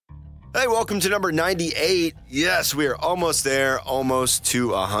Hey, welcome to number 98. Yes, we are almost there, almost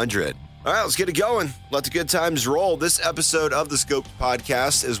to 100. All right, let's get it going. Let the good times roll. This episode of the Scoped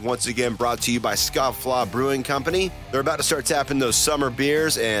Podcast is once again brought to you by Scofflaw Brewing Company. They're about to start tapping those summer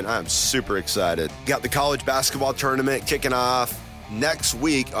beers, and I'm super excited. Got the college basketball tournament kicking off next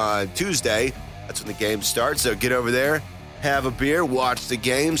week on Tuesday. That's when the game starts, so get over there, have a beer, watch the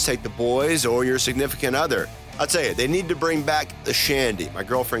games, take the boys or your significant other. I'll tell you, they need to bring back the shandy. My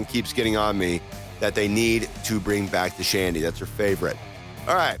girlfriend keeps getting on me that they need to bring back the shandy. That's her favorite.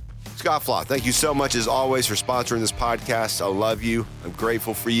 All right, Scofflaw, thank you so much as always for sponsoring this podcast. I love you. I'm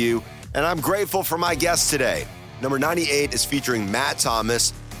grateful for you. And I'm grateful for my guest today. Number 98 is featuring Matt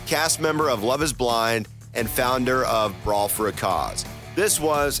Thomas, cast member of Love is Blind and founder of Brawl for a Cause. This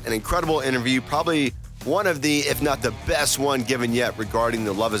was an incredible interview, probably one of the, if not the best one given yet regarding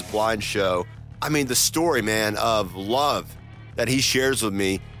the Love is Blind show. I mean, the story, man, of love that he shares with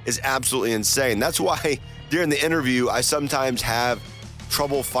me is absolutely insane. That's why during the interview, I sometimes have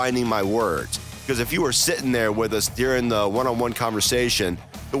trouble finding my words. Because if you were sitting there with us during the one-on-one conversation,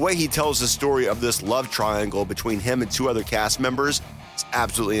 the way he tells the story of this love triangle between him and two other cast members is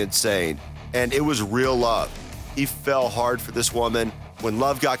absolutely insane. And it was real love. He fell hard for this woman. When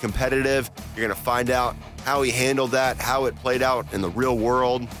love got competitive, you're going to find out how he handled that, how it played out in the real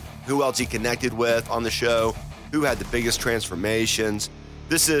world, who else he connected with on the show, who had the biggest transformations.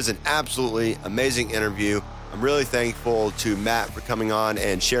 This is an absolutely amazing interview. I'm really thankful to Matt for coming on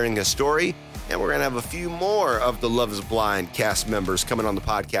and sharing his story. And we're going to have a few more of the Love is Blind cast members coming on the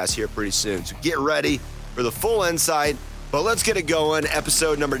podcast here pretty soon. So get ready for the full insight. But let's get it going.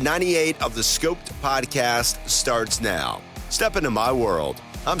 Episode number 98 of the Scoped Podcast starts now. Step into my world.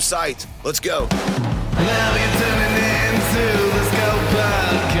 I'm psyched. Let's go. Now you're turning into the Scope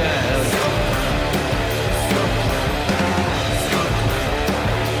Podcast.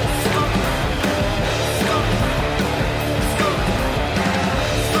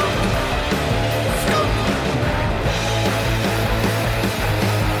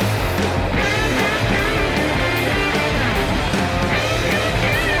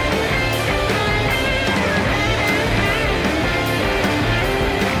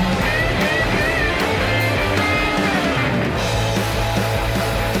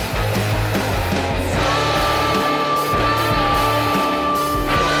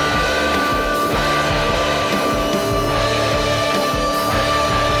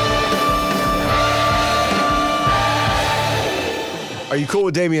 Are you cool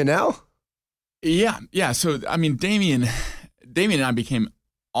with Damien now? Yeah. So, I mean, Damien and I became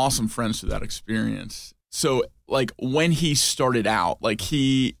awesome friends through that experience. So, like, when he started out, like,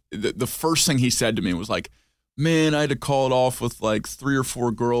 the first thing he said to me was like, man, I had to call it off with like 3 or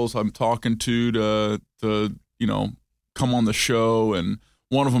 4 girls I'm talking to come on the show. And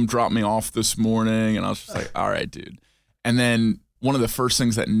one of them dropped me off this morning. And I was just like, all right, dude. And then one of the first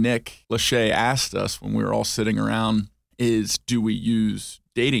things that Nick Lachey asked us when we were all sitting around is, do we use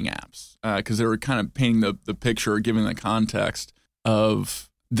dating apps? Because they were kind of painting the picture, giving the context of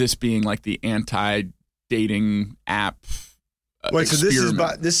this being like the anti-dating app Wait, so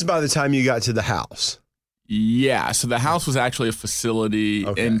experiment. this is by the time you got to the house? Yeah, so the house was actually a facility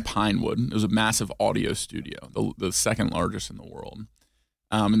in Pinewood. It was a massive audio studio, the second largest in the world.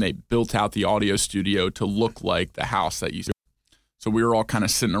 And they built out the audio studio to look like the house that you see. So we were all kind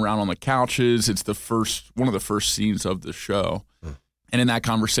of sitting around on the couches. It's one of the first scenes of the show. And in that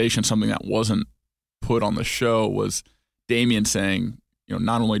conversation, something that wasn't put on the show was Damien saying,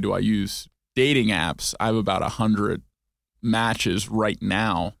 not only do I use dating apps, I have about 100 matches right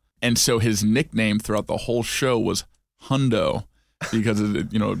now. And so his nickname throughout the whole show was Hundo because of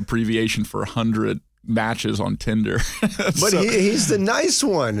the, abbreviation for 100 matches on Tinder. But he's the nice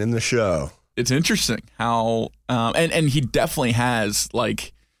one in the show. It's interesting how, and he definitely has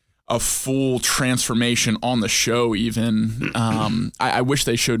like a full transformation on the show even. I wish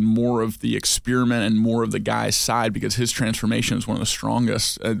they showed more of the experiment and more of the guy's side because his transformation is one of the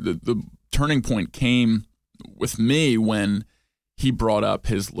strongest. The turning point came with me when he brought up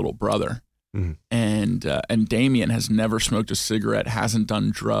his little brother. Mm-hmm. And Damien has never smoked a cigarette, hasn't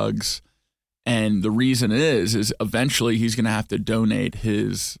done drugs. And the reason is eventually he's going to have to donate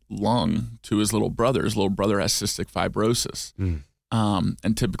his lung to his little brother. His little brother has cystic fibrosis.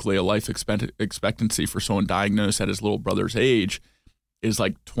 And typically a life expectancy for someone diagnosed at his little brother's age is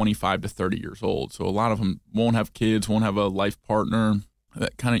like 25 to 30 years old. So a lot of them won't have kids, won't have a life partner,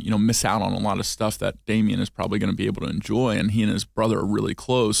 that kind of, miss out on a lot of stuff that Damien is probably going to be able to enjoy. And he and his brother are really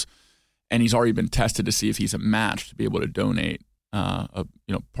close. And he's already been tested to see if he's a match to be able to donate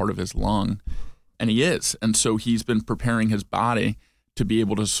part of his lung, and he is. And so he's been preparing his body to be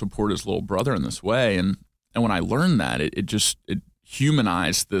able to support his little brother in this way. And when I learned that, it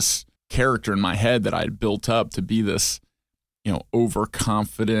humanized this character in my head that I had built up to be this,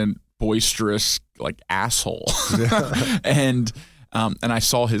 overconfident, boisterous, like asshole. And I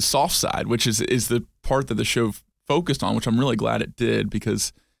saw his soft side, which is the part that the show focused on, which I'm really glad it did,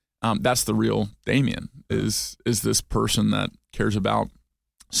 because that's the real Damien, is this person that cares about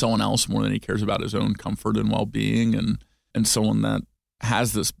someone else more than he cares about his own comfort and well-being, and someone that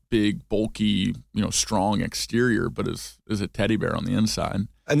has this big, bulky, strong exterior, but is a teddy bear on the inside.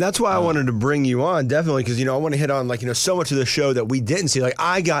 And that's why I wanted to bring you on, definitely, because, I want to hit on, so much of the show that we didn't see. Like,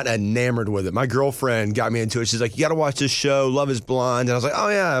 I got enamored with it. My girlfriend got me into it. She's like, you got to watch this show, Love is Blind. And I was like, oh,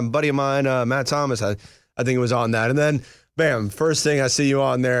 yeah, a buddy of mine, Matt Thomas, I think it was on that. And then, bam, first thing I see you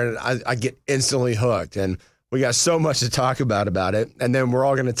on there, and I get instantly hooked. And we got so much to talk about it. And then we're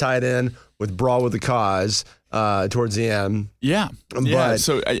all going to tie it in with Brawl with the Cause towards the end. Yeah. But,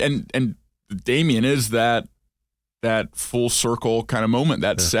 so, and Damien is that full circle kind of moment,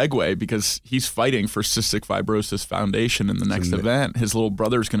 that segue, because he's fighting for Cystic Fibrosis Foundation in the next event. His little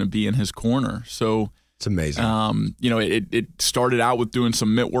brother's going to be in his corner. So it's amazing. It started out with doing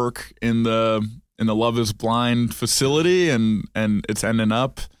some mitt work in the Love is Blind facility, and it's ending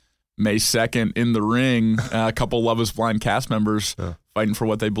up May 2nd in the ring. A couple Love is Blind cast members fighting for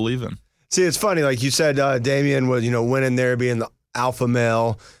what they believe in. See, it's funny. Like you said, Damien was, went in there being the alpha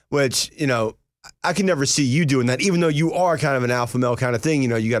male, which, I can never see you doing that, even though you are kind of an alpha male kind of thing.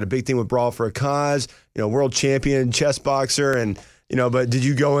 You got a big thing with Brawl for a Cause, world champion chess boxer. And, but did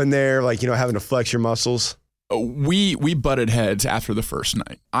you go in there having to flex your muscles? We butted heads after the first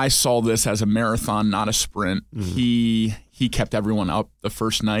night. I saw this as a marathon, not a sprint. Mm-hmm. He kept everyone up the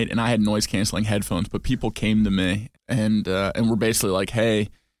first night, and I had noise canceling headphones, but people came to me and were basically like, hey,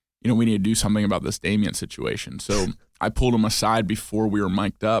 we need to do something about this Damien situation. So I pulled him aside before we were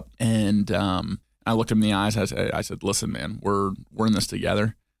mic'd up, and I looked him in the eyes. I said, listen, man, we're in this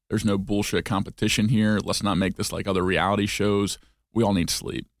together. There's no bullshit competition here. Let's not make this like other reality shows. We all need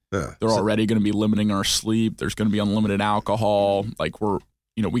sleep. Yeah. They're already going to be limiting our sleep. There's going to be unlimited alcohol. Like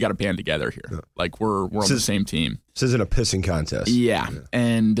we got to band together here. Yeah. Like we're on the same team. This isn't a pissing contest. Yeah.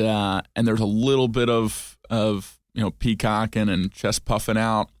 And there's a little bit of peacocking and chest puffing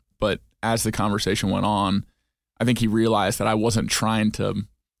out. But as the conversation went on, I think he realized that I wasn't trying to,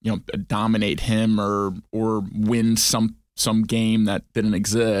 dominate him or win some game that didn't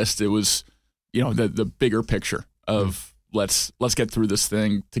exist. It was, the bigger picture of let's get through this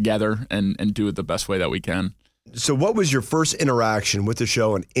thing together and do it the best way that we can. So what was your first interaction with the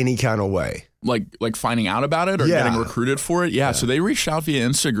show in any kind of way? Like finding out about it or getting recruited for it? Yeah. So they reached out via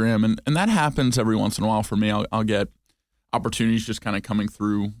Instagram, and that happens every once in a while for me. I'll get opportunities just kind of coming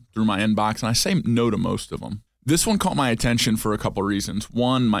through my inbox, and I say no to most of them. This one caught my attention for a couple of reasons.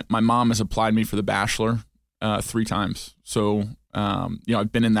 One, my mom has applied me for The Bachelor 3 times. So,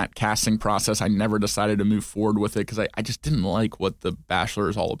 I've been in that casting process. I never decided to move forward with it because I just didn't like what The Bachelor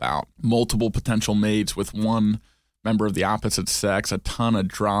is all about. Multiple potential mates with one member of the opposite sex, a ton of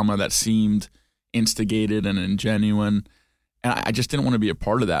drama that seemed instigated and ingenuine. And I just didn't want to be a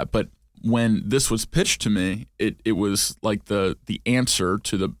part of that. But when this was pitched to me, it was like the answer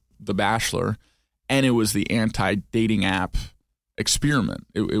to the Bachelor, and it was the anti-dating app experiment.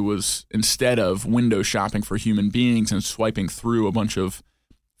 It was, instead of window shopping for human beings and swiping through a bunch of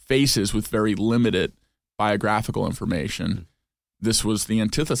faces with very limited biographical information, this was the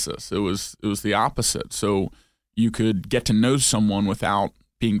antithesis. It was the opposite. So you could get to know someone without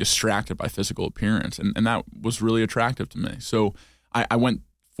being distracted by physical appearance, and that was really attractive to me. So I went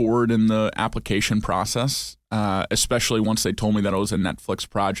forward in the application process, especially once they told me that it was a Netflix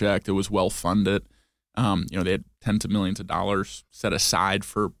project. It was well funded. They had tens of millions of dollars set aside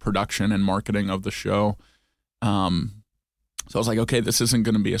for production and marketing of the show. So I was like, okay, this isn't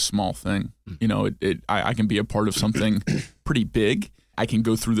going to be a small thing. I can be a part of something pretty big. I can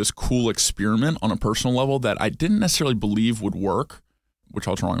go through this cool experiment on a personal level that I didn't necessarily believe would work, which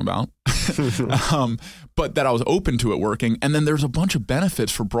I was wrong about, but that I was open to it working. And then there's a bunch of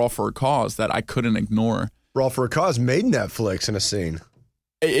benefits for Brawl for a Cause that I couldn't ignore. Brawl for a Cause made Netflix in a scene.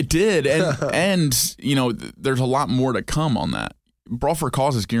 It did, and there's a lot more to come on that. Brawl for a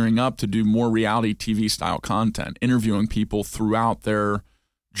Cause is gearing up to do more reality TV style content, interviewing people throughout their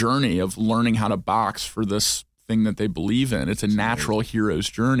journey of learning how to box for this thing that they believe in. It's a natural hero's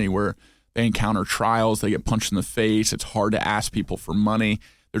journey where they encounter trials, they get punched in the face, it's hard to ask people for money.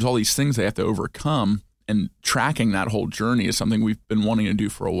 There's all these things they have to overcome, and tracking that whole journey is something we've been wanting to do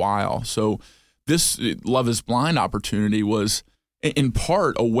for a while. So this Love is Blind opportunity was in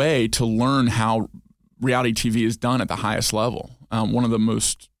part a way to learn how reality TV is done at the highest level. one of the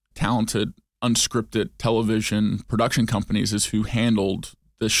most talented unscripted television production companies is who handled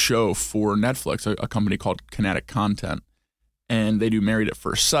this show for Netflix, a company called Kinetic Content. And they do Married at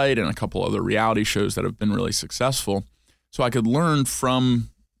First Sight and a couple other reality shows that have been really successful. So I could learn from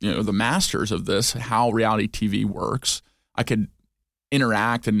the masters of this how reality TV works. I could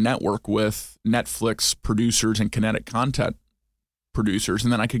interact and network with Netflix producers and Kinetic Content producers,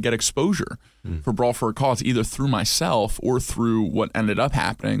 and then I could get exposure for Brawl for a Cause either through myself or through what ended up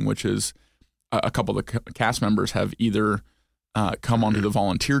happening, which is a couple of the cast members have either come onto the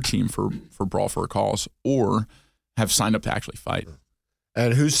volunteer team for Brawl for a Cause or have signed up to actually fight.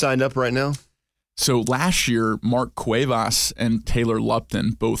 And who's signed up right now? So last year, Mark Cuevas and Taylor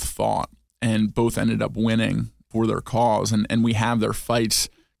Lupton both fought and both ended up winning for their cause. And we have their fights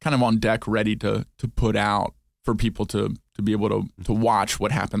kind of on deck ready to put out for people to be able to watch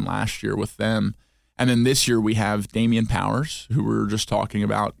what happened last year with them. And then this year we have Damian Powers, who we were just talking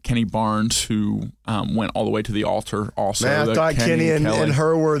about, Kenny Barnes, who went all the way to the altar also. Man, I thought Kenny and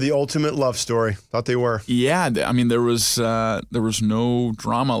her were the ultimate love story. Thought they were. Yeah, I mean there was no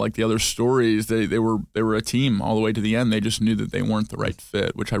drama like the other stories. They were a team all the way to the end. They just knew that they weren't the right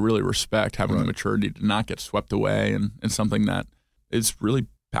fit, which I really respect, having the maturity to not get swept away and something that is really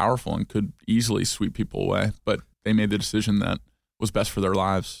powerful and could easily sweep people away. But they made the decision that was best for their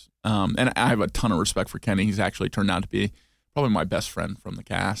lives. And I have a ton of respect for Kenny. He's actually turned out to be probably my best friend from the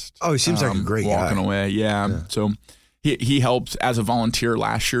cast. Oh, he seems like a great guy. Walking away, yeah. So he helped as a volunteer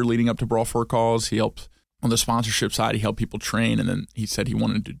last year leading up to Brawl for a Cause. He helped on the sponsorship side. He helped people train, and then he said he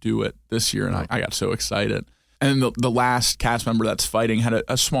wanted to do it this year, and I got so excited. And the last cast member that's fighting had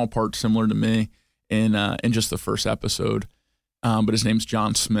a small part similar to me in just the first episode, but his name's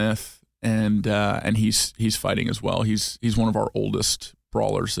John Smith, and he's fighting as well. He's one of our oldest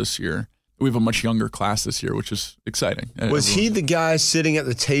brawlers this year. We have a much younger class this year, which is exciting. Was he the guy sitting at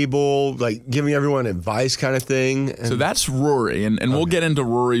the table, like giving everyone advice kind of thing? So that's Rory, and we'll get into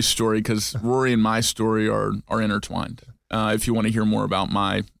Rory's story because Rory and my story are intertwined. If you want to hear more about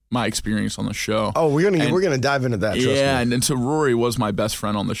my experience on the show. Oh, we're gonna dive into that. Yeah, and so Rory was my best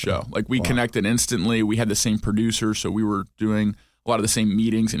friend on the show. Like we connected instantly. We had the same producer, so we were doing a lot of the same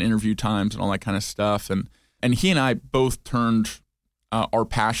meetings and interview times and all that kind of stuff. And he and I both turned our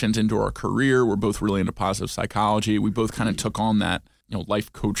passions into our career. We're both really into positive psychology. We both kind of took on that,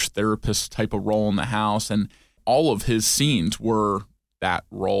 life coach, therapist type of role in the house. And all of his scenes were that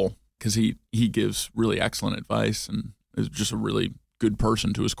role because he gives really excellent advice and is just a really good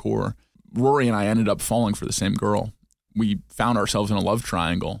person to his core. Rory and I ended up falling for the same girl. We found ourselves in a love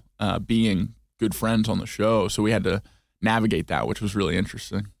triangle, being good friends on the show. So we had to navigate that, which was really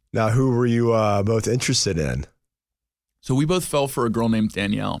interesting. Now, who were you both interested in? So we both fell for a girl named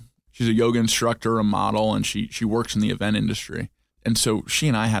Danielle. She's a yoga instructor, a model, and she works in the event industry. And so she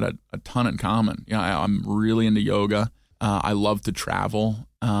and I had a ton in common. I'm really into yoga. I love to travel.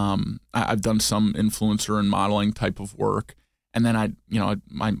 I've done some influencer and modeling type of work. And then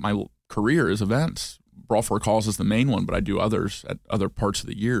my career is events. Brawl for a Cause is the main one, but I do others at other parts of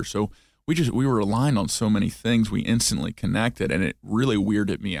the year. So we were aligned on so many things. We instantly connected, and it really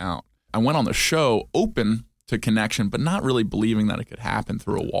weirded me out. I went on the show open to connection, but not really believing that it could happen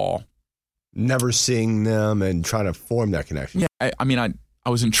through a wall. Never seeing them and trying to form that connection. Yeah, I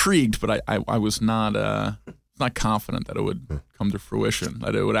was intrigued, but I was not confident that it would come to fruition,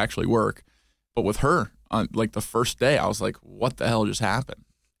 that it would actually work. But with her, like the first day, I was like, "What the hell just happened?"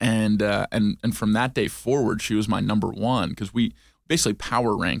 And from that day forward, she was my number one because we basically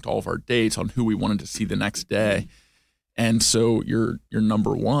power ranked all of our dates on who we wanted to see the next day. And so your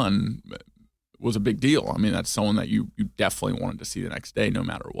number one was a big deal. I mean, that's someone that you definitely wanted to see the next day, no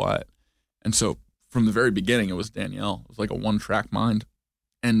matter what. And so from the very beginning, it was Danielle. It was like a one-track mind,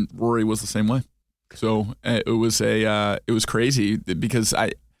 and Rory was the same way. So it was crazy because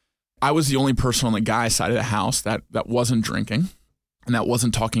I was the only person on the guy side of the house that wasn't drinking and that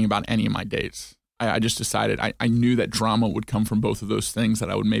wasn't talking about any of my dates. I just decided I knew that drama would come from both of those things,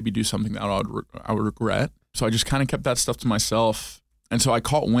 that I would maybe do something that I would regret. So I just kind of kept that stuff to myself. And so I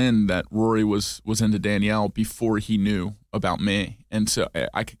caught wind that Rory was into Danielle before he knew about me. And so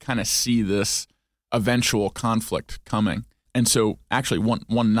I could kind of see this eventual conflict coming. And so actually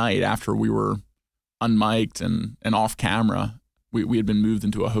one night after we were unmiked and off camera, we had been moved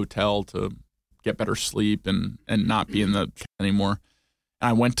into a hotel to get better sleep and not be in the anymore. And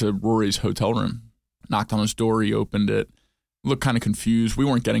I went to Rory's hotel room, knocked on his door, he opened it, looked kind of confused. We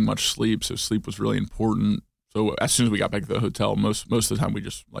weren't getting much sleep, so sleep was really important. So as soon as we got back to the hotel, most of the time we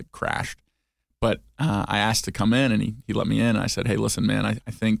just like crashed. But I asked to come in, and he let me in. And I said, "Hey, listen, man,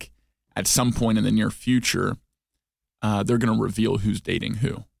 I think at some point in the near future, they're going to reveal who's dating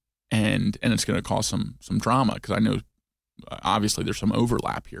who, and it's going to cause some drama, because I know obviously there's some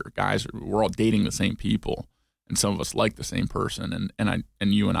overlap here. Guys, we're all dating the same people, and some of us like the same person,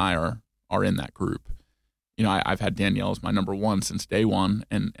 and you and I are in that group. You know, I've had Danielle as my number one since day one,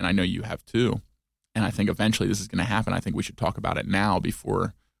 and I know you have too. And I think eventually this is going to happen. I think we should talk about it now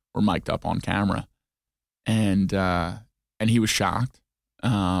before we're mic'd up on camera. And he was shocked,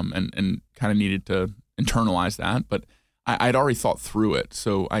 and kind of needed to internalize that. But I'd already thought through it.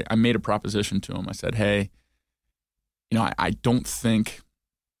 So I made a proposition to him. I said, hey, you know, I don't think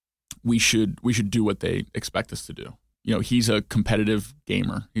we should do what they expect us to do. You know, he's a competitive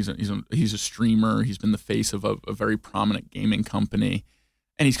gamer. He's a streamer. He's been the face of a very prominent gaming company,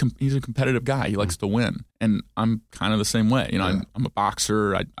 and he's a competitive guy. He likes to win, and I'm kind of the same way. You know, yeah. I'm a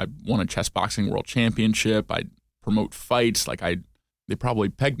boxer. I won a chess boxing world championship. I promote fights. Like they probably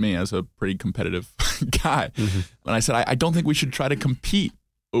pegged me as a pretty competitive guy. Mm-hmm. And I said, I don't think we should try to compete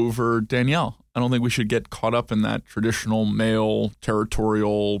over Danielle. I don't think we should get caught up in that traditional male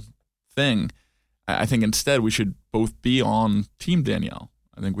territorial thing. I think instead we should both be on Team Danielle.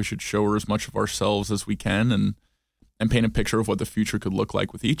 I think we should show her as much of ourselves as we can, and paint a picture of what the future could look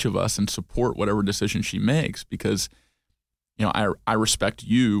like with each of us, and support whatever decision she makes. Because, you know, I respect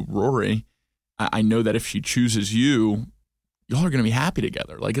you, Rory. I know that if she chooses you, y'all are going to be happy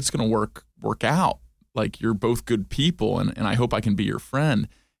together. Like, it's going to work out. Like, you're both good people, and I hope I can be your friend.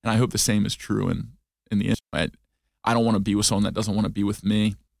 And I hope the same is true in the end. I don't want to be with someone that doesn't want to be with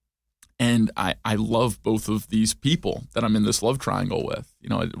me. And I love both of these people that I'm in this love triangle with. You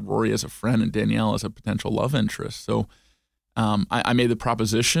know, Rory as a friend and Danielle as a potential love interest. So I made the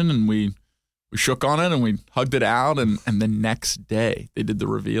proposition, and we shook on it, and we hugged it out. And the next day they did the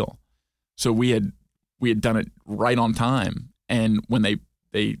reveal. So we had done it right on time. And when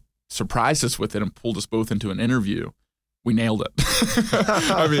they surprised us with it and pulled us both into an interview, we nailed it.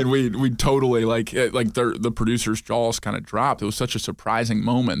 I mean, we totally like the producer's jaws kind of dropped. It was such a surprising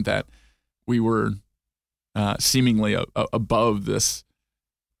moment that we were seemingly above this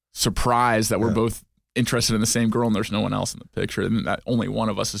surprise that we're both interested in the same girl, and there's no one else in the picture, and that only one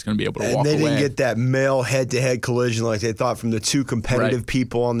of us is going to be able to walk away. And they didn't get that male head-to-head collision like they thought from the two competitive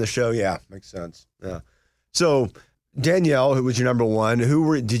people on the show. Yeah, makes sense. Yeah. So Danielle, who was your number one,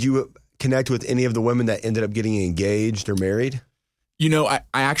 did you connect with any of the women that ended up getting engaged or married? You know, I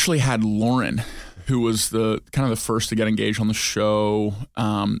actually had Lauren, who was the kind of the first to get engaged on the show,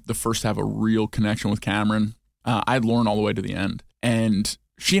 the first to have a real connection with Cameron. I had Lauren all the way to the end, and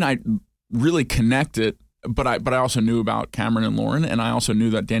she and I really connected. But I also knew about Cameron and Lauren, and I also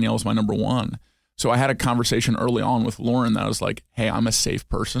knew that Danielle was my number one. So I had a conversation early on with Lauren that was like, "Hey, I'm a safe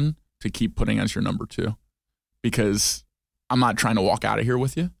person to keep putting as your number two, because I'm not trying to walk out of here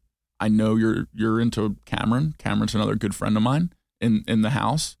with you. I know you're into Cameron. Cameron's another good friend of mine in the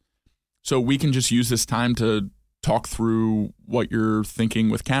house. So we can just use this time to talk through what you're thinking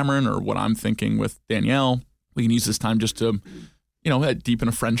with Cameron or what I'm thinking with Danielle. We can use this time just to, you know, deepen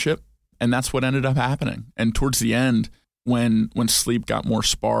a friendship." And that's what ended up happening. And towards the end, when sleep got more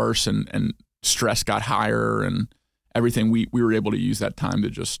sparse and stress got higher and everything, we were able to use that time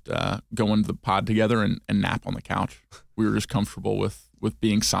to just go into the pod together and nap on the couch. We were just comfortable with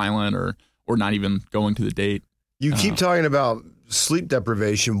being silent or not even going to the date. You keep talking about sleep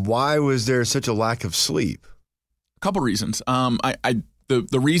deprivation. Why was there such a lack of sleep? A couple reasons.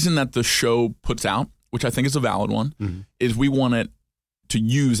 The reason that the show puts out, which I think is a valid one, is we want it to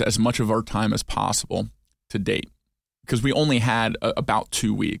use as much of our time as possible to date, because we only had about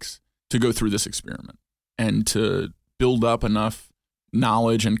 2 weeks to go through this experiment and to build up enough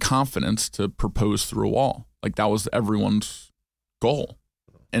knowledge and confidence to propose through a wall. Like, that was everyone's goal.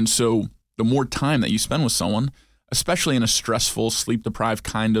 And so the more time that you spend with someone, especially in a stressful, sleep-deprived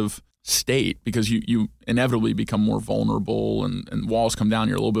kind of state, because you inevitably become more vulnerable and walls come down,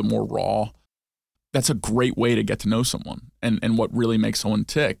 you're a little bit more raw. That's a great way to get to know someone and what really makes someone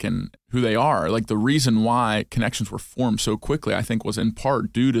tick and who they are. Like, the reason why connections were formed so quickly, I think, was in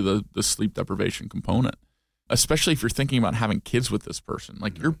part due to the sleep deprivation component, especially if you're thinking about having kids with this person.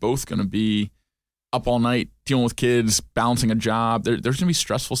 Like, you're both going to be up all night dealing with kids, balancing a job. There's going to be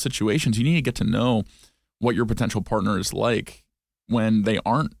stressful situations. You need to get to know what your potential partner is like when they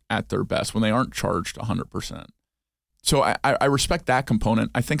aren't at their best, when they aren't charged 100%. So I respect that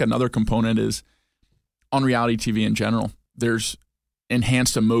component. I think another component is, on reality TV in general, there's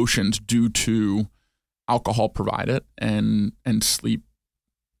enhanced emotions due to alcohol provided and sleep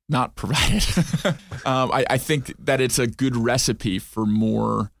not provided. I think that it's a good recipe for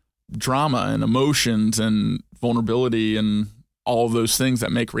more drama and emotions and vulnerability and all of those things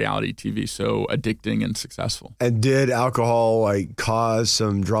that make reality TV so addicting and successful. And did alcohol like cause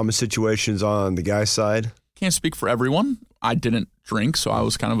some drama situations on the guy's side? Can't speak for everyone. I didn't drink, so I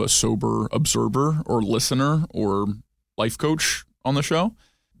was kind of a sober observer or listener or life coach on the show.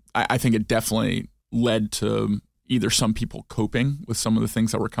 I think it definitely led to either some people coping with some of the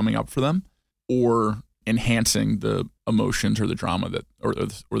things that were coming up for them, or enhancing the emotions or the drama that, or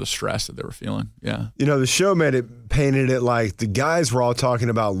the stress that they were feeling. Yeah. You know, the show painted it like the guys were all talking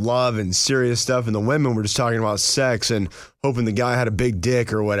about love and serious stuff, and the women were just talking about sex and hoping the guy had a big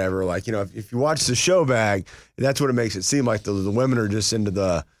dick or whatever. Like, you know, if you watch the show back, that's what it makes it seem like. The women are just into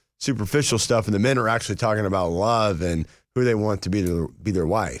the superficial stuff, and the men are actually talking about love and who they want to be their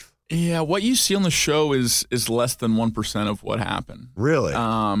wife. Yeah, what you see on the show is less than 1% of what happened. Really?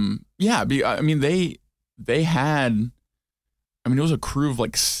 Yeah. I mean, they had, I mean, it was a crew of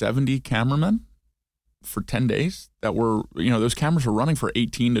like 70 cameramen for 10 days that were, you know, those cameras were running for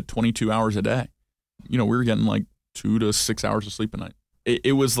 18 to 22 hours a day. You know, we were getting like 2 to 6 hours of sleep a night.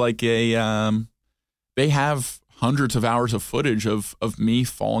 It was like they have hundreds of hours of footage of me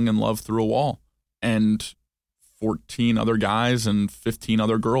falling in love through a wall, and 14 other guys and 15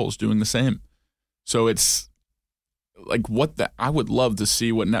 other girls doing the same. So it's like I would love to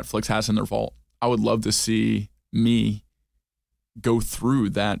see what Netflix has in their vault. I would love to see me go through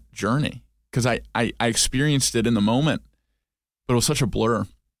that journey, because I experienced it in the moment, but it was such a blur.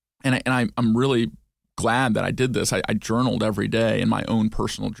 And I'm really glad that I did this. I journaled every day in my own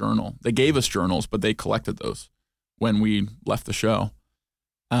personal journal. They gave us journals, but they collected those when we left the show.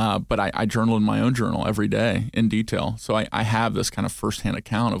 But I journaled in my own journal every day in detail. So I have this kind of firsthand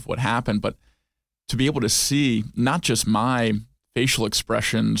account of what happened, but to be able to see not just my facial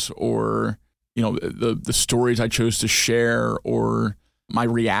expressions or, you know, the stories I chose to share, or my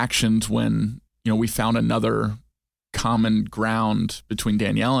reactions when, you know, we found another common ground between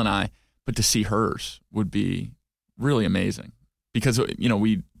Danielle and I, but to see hers would be really amazing, because, you know,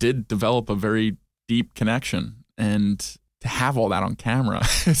 we did develop a very deep connection, and to have all that on camera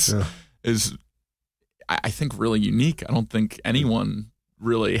is, I think, really unique. I don't think anyone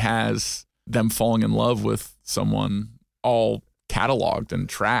really has them falling in love with someone all cataloged and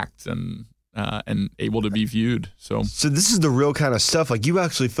tracked and able to be viewed. So this is the real kind of stuff. Like, you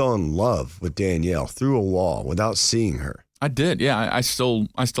actually fell in love with Danielle through a wall without seeing her. I did. Yeah. I still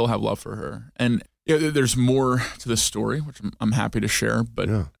have love for her. And yeah, there's more to this story, which I'm happy to share, but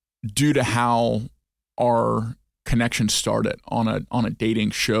due to how our connection started on a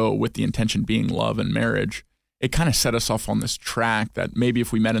dating show with the intention being love and marriage, it kind of set us off on this track that maybe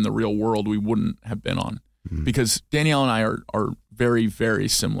if we met in the real world, we wouldn't have been on. Mm-hmm. Because Danielle and I are very, very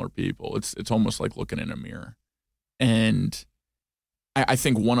similar people. It's almost like looking in a mirror. And I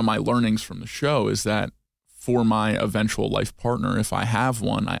think one of my learnings from the show is that for my eventual life partner, if I have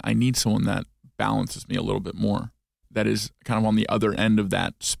one, I need someone that balances me a little bit more, that is kind of on the other end of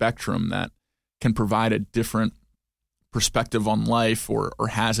that spectrum, that can provide a different perspective on life, or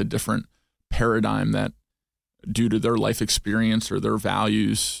has a different paradigm that, due to their life experience or their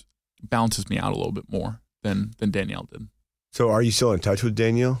values, balances me out a little bit more than Danielle did. So are you still in touch with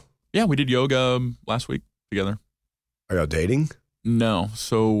Danielle? Yeah, we did yoga last week together. Are y'all dating? No.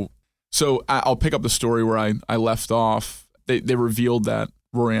 So I'll pick up the story where I left off. They revealed that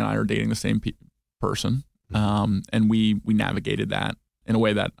Rory and I are dating the same person, and we navigated that in a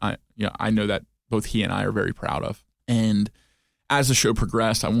way that I know that both he and I are very proud of. And as the show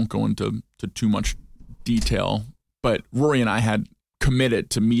progressed, I won't go into too much detail, but Rory and I had committed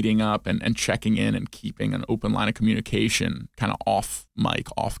to meeting up and checking in and keeping an open line of communication, kind of off mic,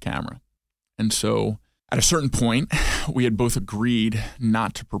 off camera. And so at a certain point, we had both agreed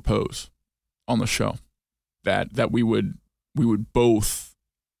not to propose on the show, that we would both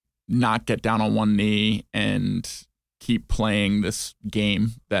not get down on one knee and keep playing this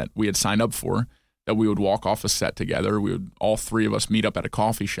game that we had signed up for, that we would walk off a set together. We would, all three of us, meet up at a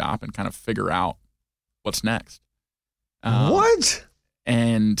coffee shop and kind of figure out what's next. What?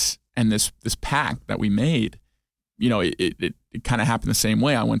 And this pact that we made, you know, it kind of happened the same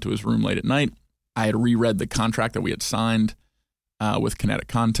way. I went to his room late at night. I had reread the contract that we had signed with Kinetic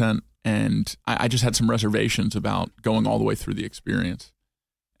Content, and I just had some reservations about going all the way through the experience.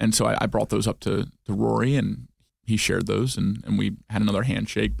 And so I brought those up to Rory, and he shared those, and we had another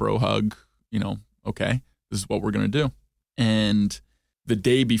handshake, bro hug, you know, okay, this is what we're going to do. And the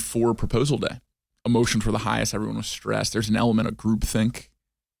day before proposal day, emotions were the highest. Everyone was stressed. There's an element of groupthink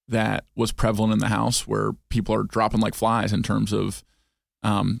that was prevalent in the house, where people are dropping like flies in terms of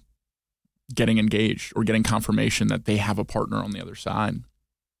getting engaged or getting confirmation that they have a partner on the other side.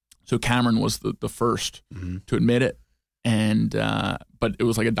 So Cameron was the first to admit it. And but it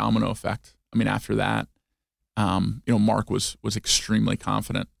was like a domino effect. I mean, after that, Mark was extremely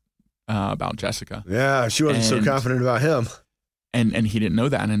confident about Jessica. Yeah, she wasn't so confident about him. And he didn't know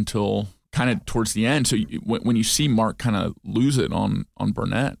that until kind of towards the end. So when you see Mark kind of lose it on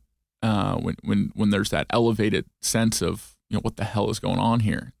Burnett, when there's that elevated sense of, what the hell is going on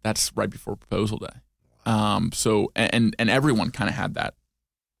here? That's right before proposal day. So and everyone kind of had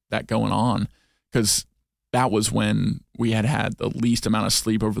that going on, because that was when we had the least amount of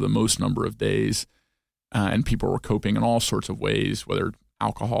sleep over the most number of days, and people were coping in all sorts of ways, whether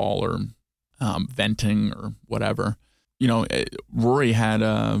alcohol or venting or whatever. Rory had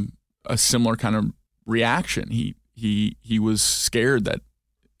a similar kind of reaction. He was scared that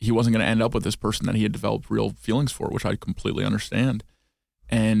he wasn't going to end up with this person that he had developed real feelings for, which I completely understand.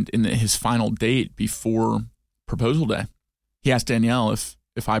 And in his final date before proposal day, he asked Danielle,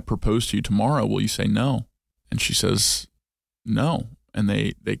 if I propose to you tomorrow, will you say no? And she says no. And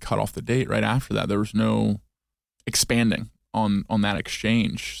they cut off the date right after that. There was no expanding on that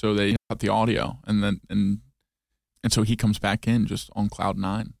exchange. So they cut the audio, and so he comes back in just on cloud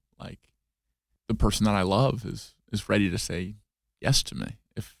nine. Like, the person that I love is ready to say yes to me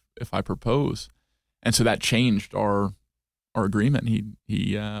if I propose. And so that changed our agreement.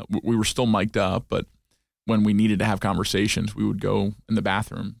 We were still mic'd up, but when we needed to have conversations, we would go in the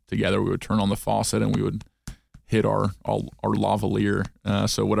bathroom together. We would turn on the faucet and we would hit our lavalier.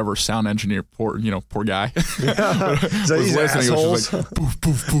 So whatever sound engineer, poor guy, Yeah. So was these listening. It was assholes. just like poof,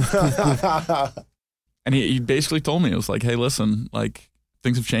 poof, poof, poof, poof. And he basically told me, it was like, hey, listen, like,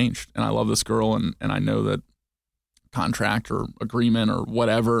 things have changed, and I love this girl, and I know that contract or agreement or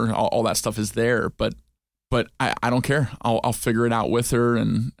whatever, all that stuff is there, but I don't care. I'll figure it out with her,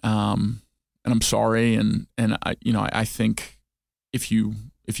 and I'm sorry, and I think if you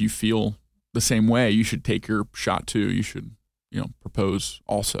feel the same way, you should take your shot too. You should propose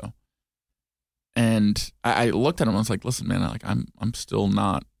also. And I looked at him. I was like, listen, man, I'm still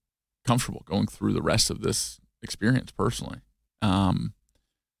not comfortable going through the rest of this experience personally, and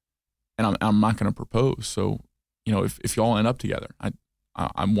I'm not going to propose. So if y'all end up together,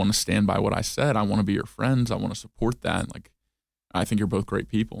 I want to stand by what I said. I want to be your friends. I want to support that. Like, I think you're both great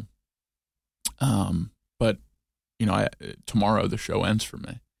people. But tomorrow the show ends for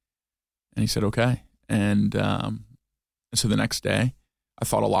me. And he said, okay. And so the next day, I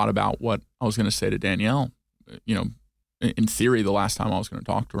thought a lot about what I was going to say to Danielle. In theory, the last time I was going to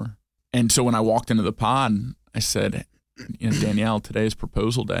talk to her. And so when I walked into the pod, I said, Danielle, today is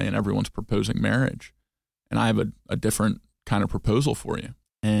proposal day, and everyone's proposing marriage. And I have a different kind of proposal for you.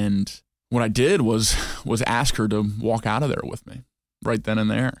 And what I did was ask her to walk out of there with me right then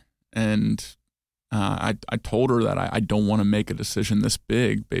and there. And I told her that I don't want to make a decision this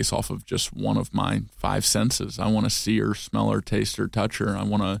big based off of just one of my five senses. I want to see her, smell her, taste her, touch her. I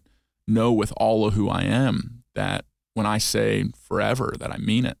want to know with all of who I am that when I say forever, that I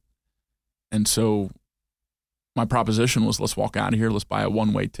mean it. And so my proposition was, let's walk out of here. Let's buy a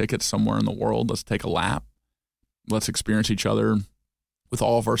one-way ticket somewhere in the world. Let's take a lap. Let's experience each other with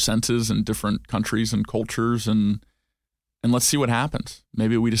all of our senses in different countries and cultures, and let's see what happens.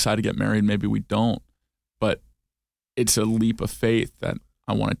 Maybe we decide to get married, maybe we don't. But it's a leap of faith that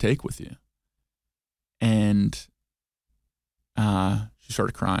I want to take with you. And she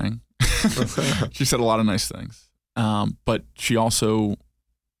started crying. She said a lot of nice things. But she also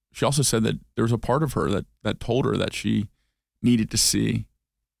said that there was a part of her that told her that she needed to see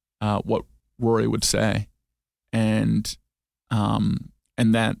what Rory would say. And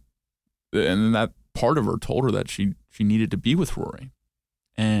that part of her told her that she needed to be with Rory.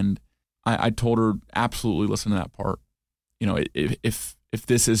 And I told her, absolutely listen to that part. If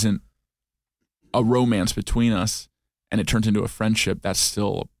this isn't a romance between us and it turns into a friendship, that's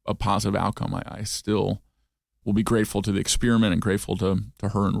still a positive outcome. I still will be grateful to the experiment and grateful to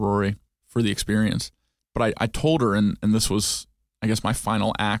her and Rory for the experience. But I told her, and this was, I guess, my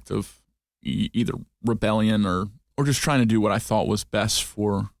final act of either rebellion or just trying to do what I thought was best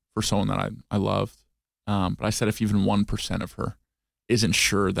for someone that I loved. But I said, if even 1% of her isn't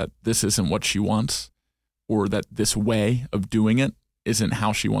sure that this isn't what she wants, or that this way of doing it isn't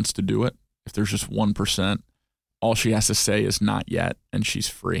how she wants to do it, if there's just 1%, all she has to say is not yet, and she's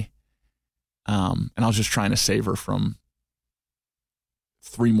free. And I was just trying to save her from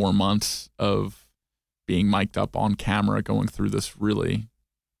 3 more months of being mic'd up on camera, going through this really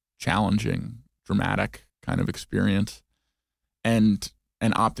challenging, dramatic kind of experience, and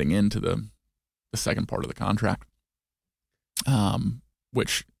opting into the second part of the contract,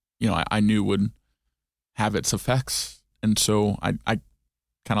 which I knew would have its effects. And so I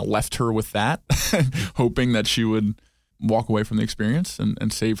kind of left her with that, hoping that she would walk away from the experience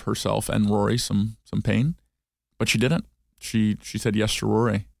and save herself and Rory some pain, but she didn't. She said yes to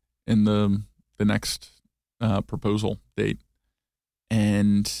Rory in the next proposal date,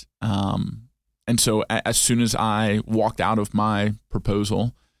 and so as soon as I walked out of my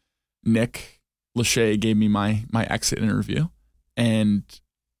proposal, Nick Lachey gave me my exit interview, and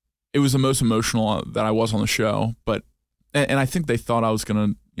it was the most emotional that I was on the show. But and I think they thought I was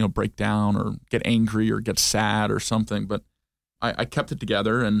gonna break down or get angry or get sad or something, but I kept it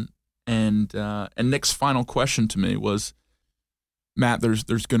together. And Nick's final question to me was, Matt, there's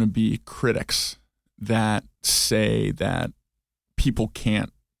going to be critics that say that people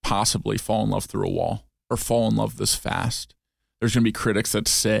can't possibly fall in love through a wall or fall in love this fast. There's going to be critics that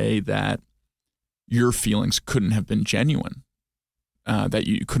say that your feelings couldn't have been genuine, that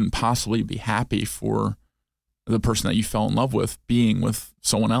you couldn't possibly be happy for the person that you fell in love with being with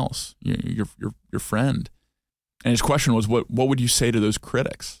someone else, your friend. And his question was, what would you say to those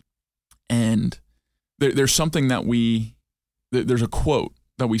critics? And there's something that there's a quote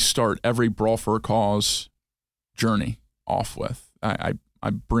that we start every Brawl for a Cause journey off with. I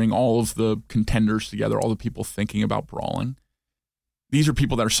bring all of the contenders together, all the people thinking about brawling. These are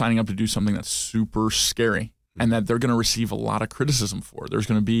people that are signing up to do something that's super scary and that they're going to receive a lot of criticism for. There's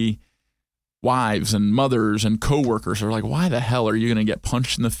going to be wives and mothers and coworkers who are like, why the hell are you going to get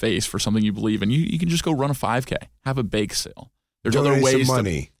punched in the face for something you believe in? You can just go run a 5K, have a bake sale. There's Donate other ways some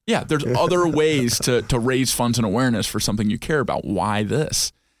money. There's other ways to raise funds and awareness for something you care about. Why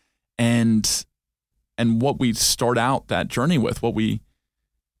this? And what we start out that journey with, what we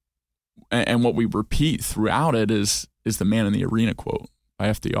repeat throughout it is the Man in the Arena quote by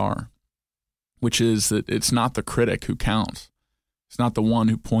FDR, which is that it's not the critic who counts. It's not the one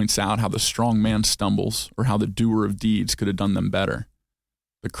who points out how the strong man stumbles or how the doer of deeds could have done them better.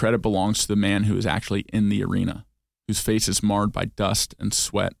 The credit belongs to the man who is actually in the arena, whose face is marred by dust and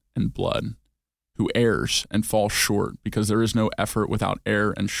sweat and blood, who errs and falls short because there is no effort without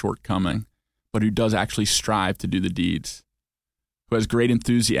error and shortcoming, but who does actually strive to do the deeds, who has great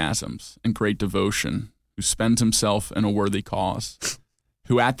enthusiasms and great devotion, who spends himself in a worthy cause,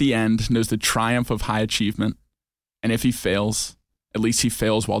 who at the end knows the triumph of high achievement, and if he fails, at least he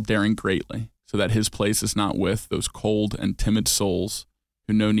fails while daring greatly, so that his place is not with those cold and timid souls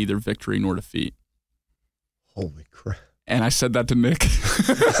who know neither victory nor defeat. Holy crap. And I said that to Nick.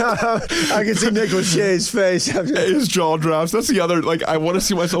 I can see Nick Lachey's face. His jaw drops. That's the other, I want to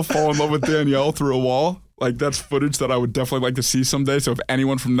see myself fall in love with Danielle through a wall. That's footage that I would definitely like to see someday. So if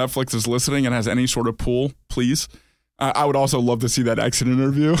anyone from Netflix is listening and has any sort of pull, please. I would also love to see that exit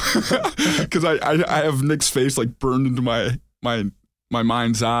interview because I have Nick's face burned into my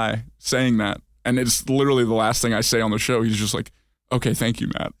mind's eye saying that. And it's literally the last thing I say on the show. He's just like, okay, thank you,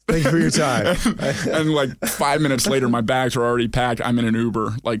 Matt. Thank you for your time. and 5 minutes later, my bags are already packed. I'm in an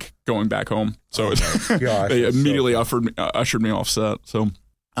Uber, going back home. So they immediately ushered me off set. So,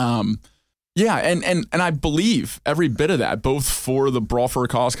 yeah, and I believe every bit of that, both for the Brawl for a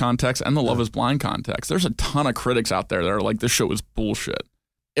Cause context and the Love is Blind context. There's a ton of critics out there that are like, this show is bullshit.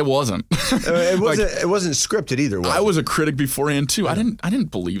 It wasn't. It wasn't scripted either. I was a critic beforehand too. Yeah. I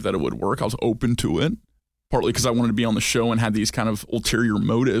didn't believe that it would work. I was open to it, partly because I wanted to be on the show and had these kind of ulterior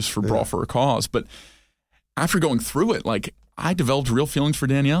motives for Brawl for a Cause. But after going through it, I developed real feelings for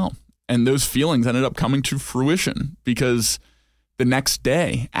Danielle, and those feelings ended up coming to fruition because the next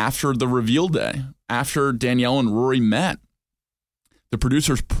day, after the reveal day, after Danielle and Rory met, the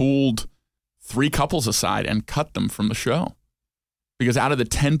producers pulled 3 couples aside and cut them from the show. Because out of the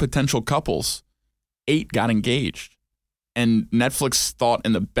 10 potential couples, 8 got engaged. And Netflix thought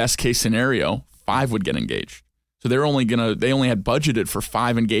in the best case scenario, 5 would get engaged. So they only had budgeted for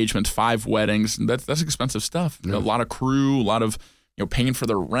 5 engagements, 5 weddings. And that's expensive stuff. Yeah. A lot of crew, a lot of paying for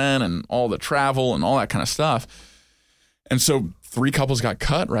their rent and all the travel and all that kind of stuff. And so 3 couples got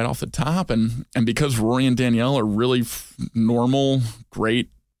cut right off the top. And because Rory and Danielle are really normal,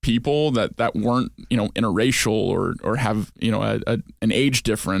 great people that weren't interracial or have an age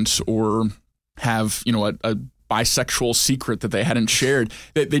difference or have a bisexual secret that they hadn't shared,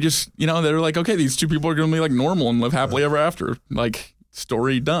 they just they're like, okay, these 2 people are gonna be normal and live happily ever after,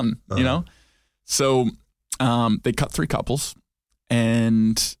 story done. So they cut 3 couples,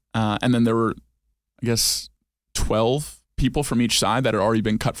 and then there were, I guess, 12 people from each side that had already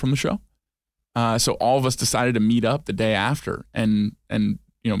been cut from the show. So all of us decided to meet up the day after and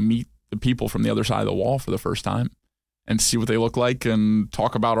meet the people from the other side of the wall for the first time and see what they look like and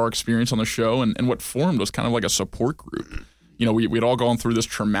talk about our experience on the show. And what formed was kind of like a support group. We'd all gone through this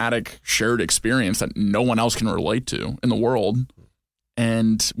traumatic shared experience that no one else can relate to in the world.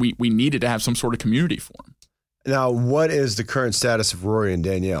 And we needed to have some sort of community for them. Now, what is the current status of Rory and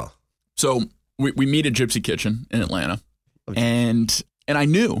Danielle? So we meet at Gypsy Kitchen in Atlanta, and I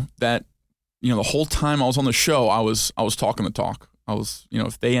knew that, the whole time I was on the show, I was talking the talk. I was,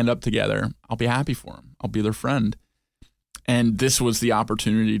 if they end up together, I'll be happy for them. I'll be their friend. And this was the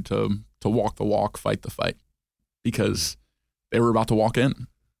opportunity to walk the walk, fight the fight, because they were about to walk in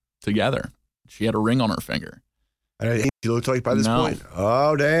together. She had a ring on her finger. And she looked like by this point.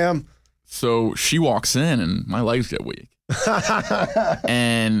 Oh, damn. So she walks in and my legs get weak.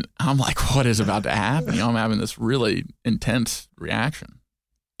 And I'm like, what is about to happen? I'm having this really intense reaction.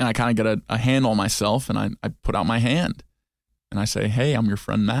 And I kind of get a hand on myself, and I put out my hand and I say, hey, I'm your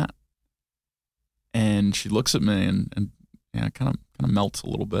friend Matt. And she looks at me and kind of melts a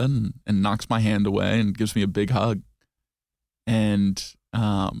little bit and knocks my hand away and gives me a big hug. And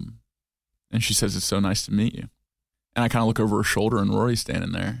she says, it's so nice to meet you. And I kind of look over her shoulder, and Rory's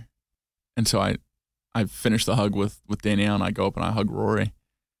standing there. And so I finished the hug with Danielle, and I go up and I hug Rory.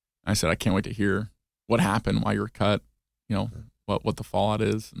 I said, I can't wait to hear what happened, why you were cut, what the fallout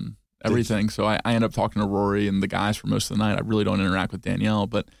is and everything. So I end up talking to Rory and the guys for most of the night. I really don't interact with Danielle,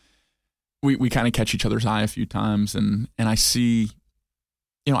 but we kind of catch each other's eye a few times, and I see,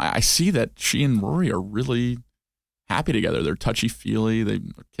 I see that she and Rory are really happy together. They're touchy-feely, they're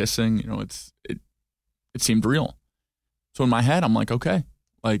kissing, it seemed real. So in my head, I'm like, okay,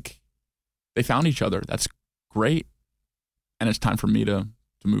 like, they found each other. That's great. And it's time for me to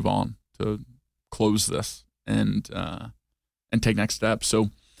move on, to close this and take next steps. So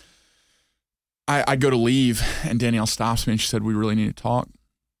I go to leave, and Danielle stops me and she said, we really need to talk.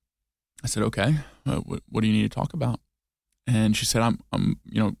 I said, okay, what do you need to talk about? And she said, I'm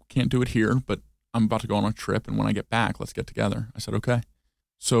can't do it here, but I'm about to go on a trip, and when I get back, let's get together. I said, okay.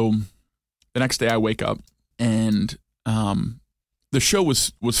 So the next day I wake up, and the show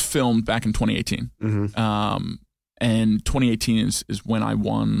was filmed back in 2018. Mm-hmm. And 2018 is when I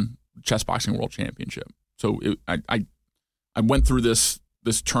won Chess Boxing World Championship. So I went through this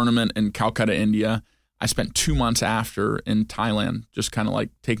tournament in Calcutta, India. I spent 2 months after in Thailand, just kind of like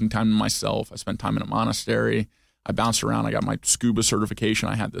taking time to myself. I spent time in a monastery. I bounced around. I got my scuba certification.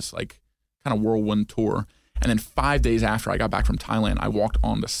 I had this like kind of whirlwind tour. And then 5 days after I got back from Thailand, I walked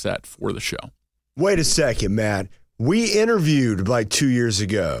on the set for the show. Wait a second, Matt. We interviewed like 2 years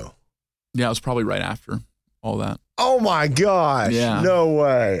ago. Yeah, it was probably right after all that. Oh my gosh. Yeah. No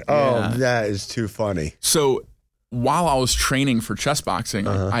way. Oh, Yeah. that is too funny. So while I was training for chess boxing,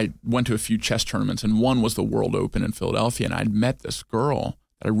 I went to a few chess tournaments, and one was the World Open in Philadelphia. And I'd met this girl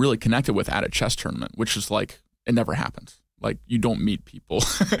that I really connected with at a chess tournament, which is like, it never happens. Like, you don't meet people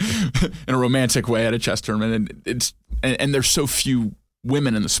in a romantic way at a chess tournament. And there's so few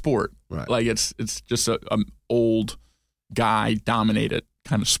women in the sport. Right. Like, it's just an old guy dominated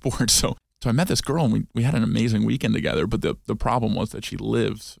kind of sport. So I met this girl, and we had an amazing weekend together. But the problem was that she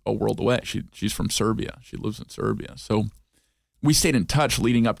lives a world away. She's from Serbia. She lives in Serbia. So we stayed in touch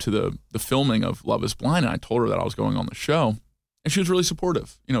leading up to the filming of Love is Blind. And I told her that I was going on the show, and she was really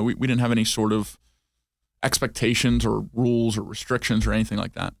supportive. We didn't have any sort of expectations or rules or restrictions or anything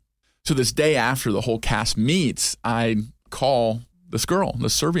like that. So this day after the whole cast meets, I call this girl,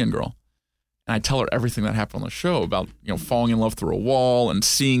 this Serbian girl, and I tell her everything that happened on the show about, falling in love through a wall and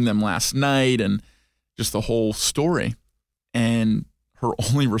seeing them last night and just the whole story. And her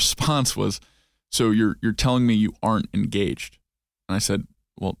only response was, so you're telling me you aren't engaged? And I said,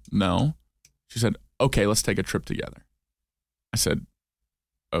 well, no. She said, okay, let's take a trip together. I said,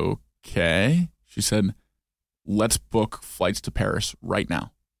 okay. She said, let's book flights to Paris right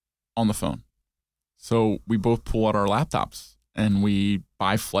now on the phone. So we both pull out our laptops and we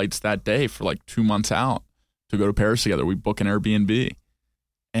buy flights that day for like 2 months out to go to Paris together. We book an Airbnb.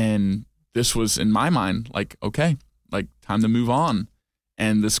 And this was, in my mind, like, okay, like, time to move on.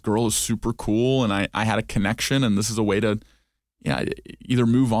 And this girl is super cool, and I had a connection, and this is a way to either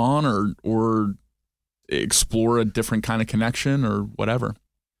move on or explore a different kind of connection or whatever.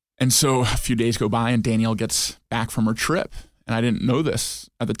 And so a few days go by, and Danielle gets back from her trip. And I didn't know this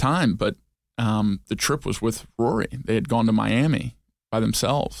at the time, but the trip was with Rory. They had gone to Miami by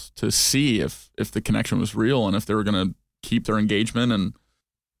themselves to see if the connection was real and if they were going to keep their engagement and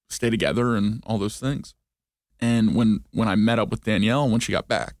stay together and all those things. And when I met up with Danielle, when she got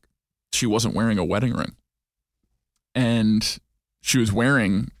back, she wasn't wearing a wedding ring. And she was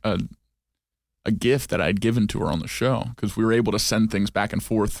wearing a gift that I'd given to her on the show, because we were able to send things back and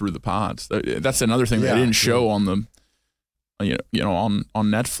forth through the pods. That's another thing that I didn't show on the on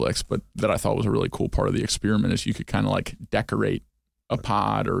Netflix, but that I thought was a really cool part of the experiment, is you could kind of like decorate a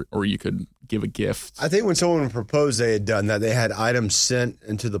pod or you could give a gift. I think when someone proposed, they had done that. They had items sent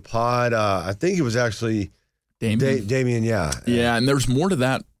into the pod. I think it was actually Damien. Damien, yeah. Yeah, and there's more to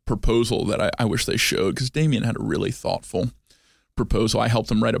that proposal that I wish they showed, because Damien had a really thoughtful proposal. I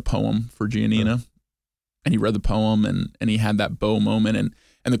helped him write a poem for Giannina, and he read the poem, and he had that bow moment.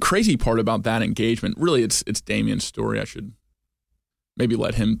 And the crazy part about that engagement, really, it's Damien's story. I should maybe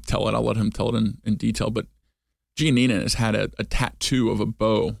let him tell it. I'll let him tell it in detail. But Giannina has had a tattoo of a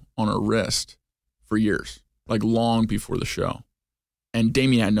bow on her wrist for years, like long before the show. And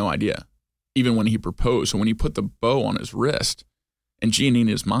Damien had no idea, even when he proposed. So when he put the bow on his wrist, in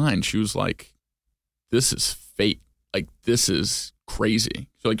Giannina's mind, she was like, this is fate. Like, this is crazy.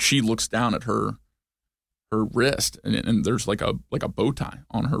 So like, she looks down at her wrist, and there's like a bow tie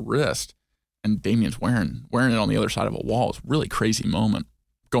on her wrist, and Damien's wearing it on the other side of a wall. It's a really crazy moment.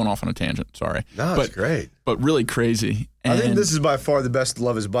 Going off on a tangent, sorry. No, it's great. But really crazy. I think this is by far the best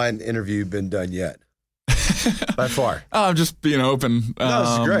Love is Blind interview been done yet. By far. Oh, I'm just being open. No,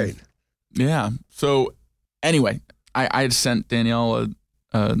 this is great. Yeah. So anyway, I had sent Danielle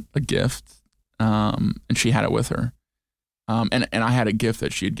a gift, and she had it with her. And I had a gift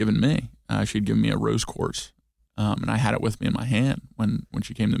that she had given me. She had given me a rose quartz, and I had it with me in my hand when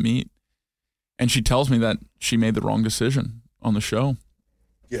she came to meet. And she tells me that she made the wrong decision on the show.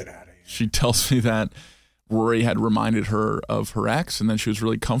 Get out of here. She tells me that Rory had reminded her of her ex, and then she was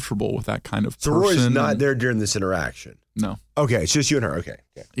really comfortable with that kind of person. So Rory's not there during this interaction? No. Okay, it's just you and her. Okay.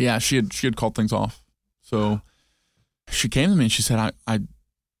 Yeah, she had called things off. So she came to me and she said,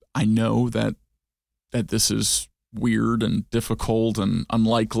 I know that this is weird and difficult and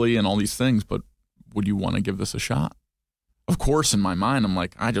unlikely and all these things, but would you want to give this a shot? Of course, in my mind, I'm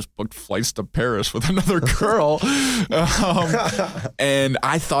like, I just booked flights to Paris with another girl. And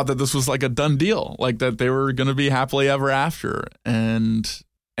I thought that this was like a done deal, like that they were going to be happily ever after. And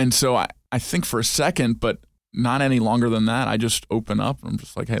so I think for a second, but not any longer than that, I just open up. I'm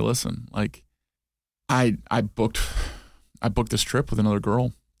just like, hey, listen, like I booked this trip with another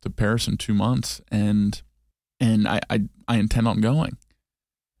girl to Paris in 2 months, and I intend on going.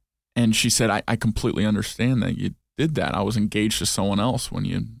 And she said, I completely understand that you did that. I was engaged to someone else when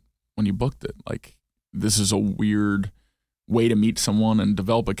you booked it. Like, this is a weird way to meet someone and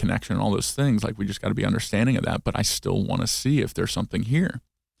develop a connection and all those things. Like, we just got to be understanding of that. But I still want to see if there's something here.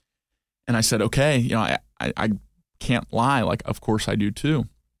 And I said, okay, I can't lie. Like, of course I do too.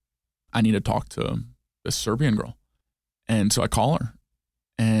 I need to talk to this Serbian girl. And so I call her,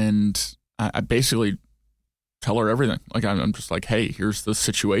 and I basically tell her everything. Like, I'm just like, hey, here's the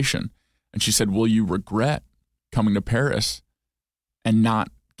situation. And she said, will you regret coming to Paris and not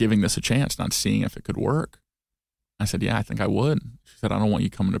giving this a chance, not seeing if it could work? I said, yeah, I think I would. She said, I don't want you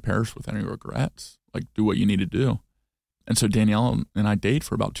coming to Paris with any regrets. Like, do what you need to do. And so Danielle and I date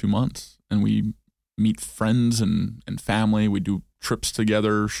for about 2 months, and we meet friends and family. We do trips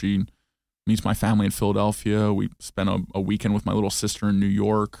together. She meets my family in Philadelphia. We spent a weekend with my little sister in New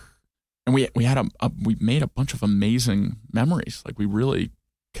York. And we made a bunch of amazing memories. Like, we really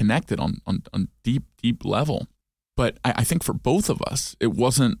connected on deep level. But I think for both of us, it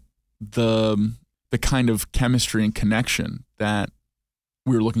wasn't the kind of chemistry and connection that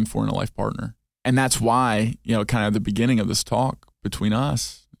we were looking for in a life partner. And that's why, kind of the beginning of this talk between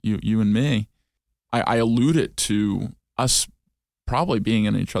us, you and me, I alluded to us probably being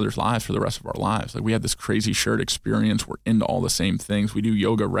in each other's lives for the rest of our lives. Like, we had this crazy shared experience. We're into all the same things. We do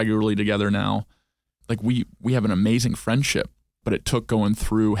yoga regularly together now. Like, we have an amazing friendship, but it took going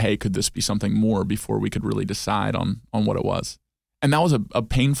through, hey, could this be something more before we could really decide on what it was. And that was a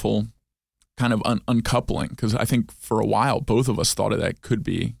painful kind of uncoupling, because I think for a while, both of us thought that could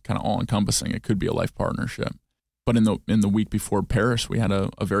be kind of all encompassing. It could be a life partnership. But in the week before Paris, we had a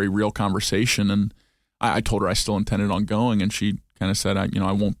very real conversation, and I told her I still intended on going, and she kind of said,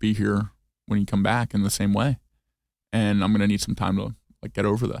 I won't be here when you come back in the same way, and I'm going to need some time to get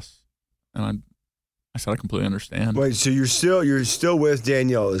over this. And I said, I completely understand. Wait, so you're still with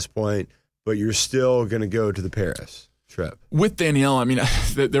Danielle at this point, but you're still going to go to the Paris trip with Danielle? I mean,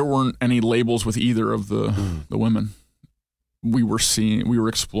 there weren't any labels with either of the women. We were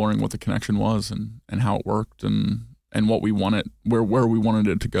exploring what the connection was and how it worked and what we wanted, where we wanted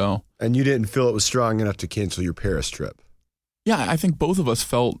it to go. And you didn't feel it was strong enough to cancel your Paris trip? Yeah, I think both of us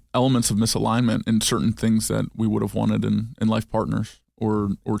felt elements of misalignment in certain things that we would have wanted in life partners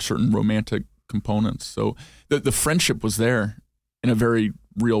or certain romantic components. So the friendship was there in a very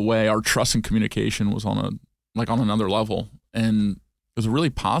real way. Our trust and communication was on another level, and it was a really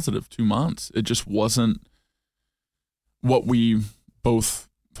positive 2 months. It just wasn't what we both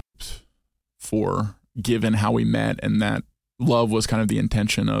hoped for, given how we met, and that love was kind of the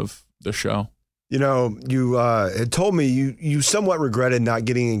intention of the show. You know, you had told me you somewhat regretted not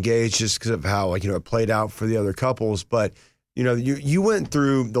getting engaged just because of how, like, you know, it played out for the other couples. But, you know, you went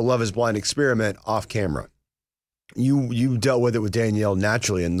through the Love is Blind experiment off camera. You dealt with it with Danielle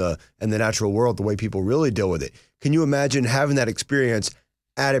naturally in the natural world, the way people really deal with it. Can you imagine having that experience,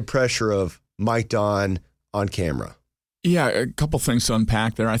 added pressure of mic'd on camera? Yeah, a couple things to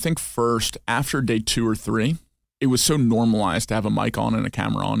unpack there. I think first, after day 2 or 3, it was so normalized to have a mic on and a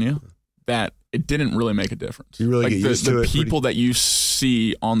camera on you that it didn't really make a difference. You really like get used to it. The people that you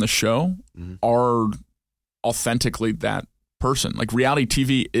see on the show are authentically that person. Like reality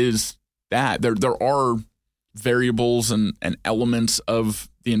TV is that. There are variables and elements of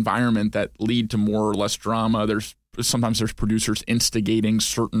the environment that lead to more or less drama. Sometimes there's producers instigating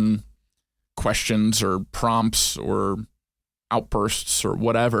certain questions or prompts or outbursts or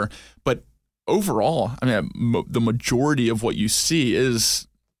whatever. But overall, I mean, the majority of what you see is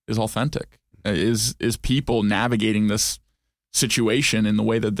authentic. Is people navigating this situation in the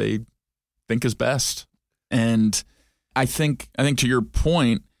way that they think is best. And I think to your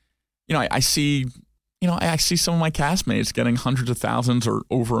point, you know, I see some of my castmates getting hundreds of thousands or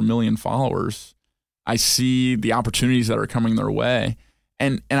over 1 million followers. I see the opportunities that are coming their way.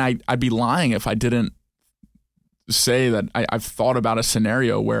 And I'd be lying if I didn't say that I've thought about a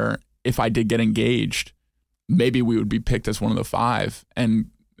scenario where if I did get engaged, maybe we would be picked as one of the 5.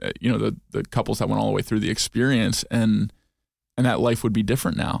 And, you know, the couples that went all the way through the experience and that life would be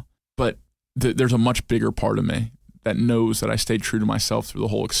different now. But there's a much bigger part of me that knows that I stayed true to myself through the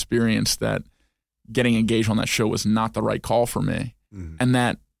whole experience, that getting engaged on that show was not the right call for me. And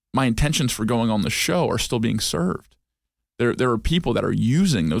that my intentions for going on the show are still being served. There are people that are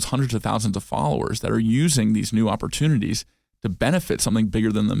using those hundreds of thousands of followers, that are using these new opportunities to benefit something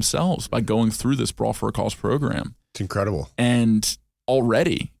bigger than themselves by going through this Brawl for a Cause program. It's incredible. And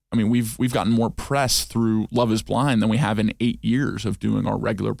already, I mean, we've gotten more press through Love is Blind than we have in 8 years of doing our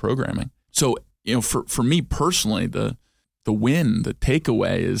regular programming. So, you know, for me personally, the win, the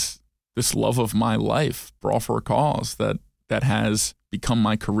takeaway is this love of my life, Brawl for a Cause, that has become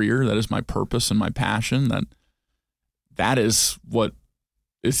my career, that is my purpose and my passion, that is what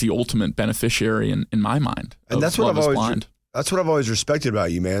is the ultimate beneficiary in my mind. And that's what I've always respected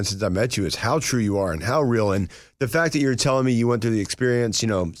about you, man, since I met you, is how true you are and how real. And the fact that you're telling me you went through the experience, you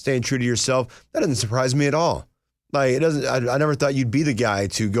know, staying true to yourself, that doesn't surprise me at all. Like, it doesn't. I never thought you'd be the guy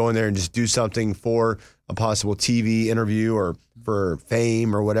to go in there and just do something for a possible TV interview or for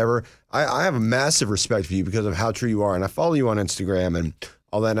fame or whatever. I have a massive respect for you because of how true you are, and I follow you on Instagram and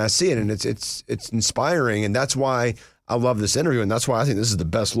all that, and I see it, and it's inspiring, and that's why I love this interview, and that's why I think this is the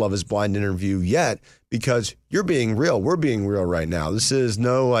best Love is Blind interview yet, because you're being real. We're being real right now. This is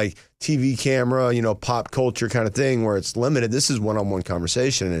no like TV camera, you know, pop culture kind of thing where it's limited. This is one-on-one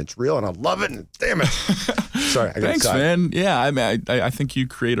conversation, and it's real, and I love it. And damn it! Sorry, I got Thanks, excited. man. Yeah, I mean, I think you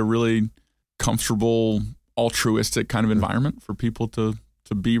create a really comfortable, altruistic kind of environment for people to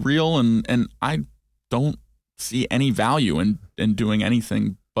be real, and I don't see any value in doing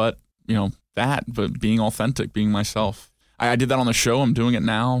anything but, you know, but being authentic, being myself. I did that on the show. I'm doing it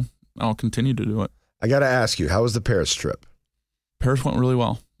now. I'll continue to do it. I got to ask you, how was the Paris trip? Paris went really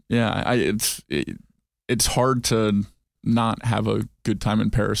well. Yeah, it's hard to not have a good time in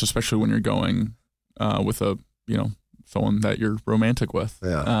Paris, especially when you're going with someone that you're romantic with.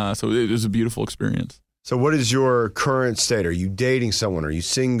 Yeah. So it was a beautiful experience. So what is your current state? Are you dating someone? Are you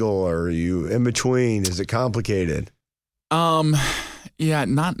single? Are you in between? Is it complicated? Yeah,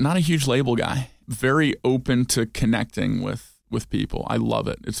 not a huge label guy. Very open to connecting with people. I love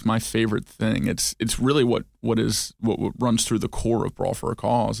it. It's my favorite thing. It's really what runs through the core of Brawl for a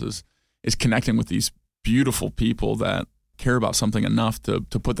Cause is connecting with these beautiful people that care about something enough to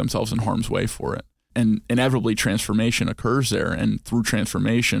put themselves in harm's way for it. And inevitably transformation occurs there, and through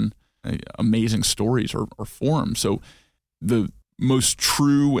transformation, amazing stories are formed. So the most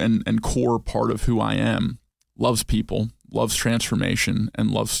true and core part of who I am loves people, loves transformation,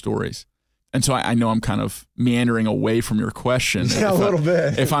 and loves stories. And so I know I'm kind of meandering away from your question. Yeah, a little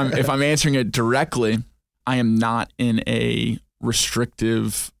bit. If I'm answering it directly, I am not in a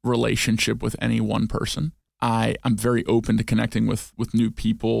restrictive relationship with any one person. I'm very open to connecting with new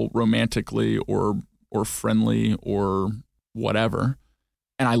people romantically or friendly or whatever.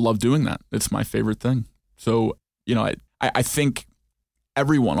 And I love doing that. It's my favorite thing. So, you know, I think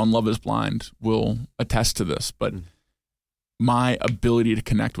everyone on Love is Blind will attest to this, but my ability to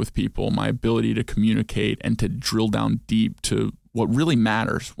connect with people, my ability to communicate and to drill down deep to what really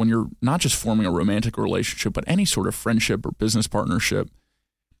matters when you're not just forming a romantic relationship, but any sort of friendship or business partnership,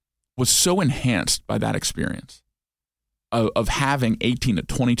 was so enhanced by that experience of having 18 to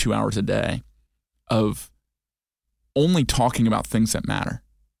 22 hours a day of only talking about things that matter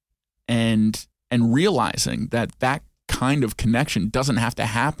and realizing that that kind of connection doesn't have to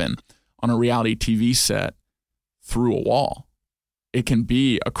happen on a reality TV set through a wall. It can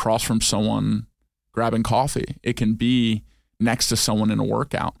be across from someone grabbing coffee. It can be next to someone in a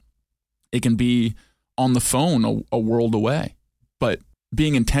workout. It can be on the phone a world away. But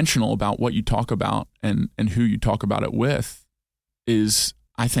being intentional about what you talk about and who you talk about it with is,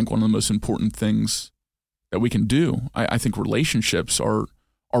 I think, one of the most important things that we can do. I think relationships are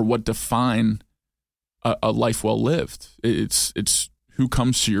what define a life well lived. It's who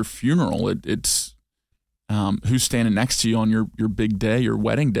comes to your funeral. It's who's standing next to you on your big day, your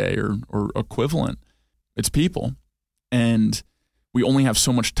wedding day, or equivalent. It's people. And we only have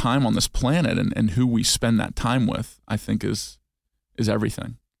so much time on this planet, and who we spend that time with, I think, is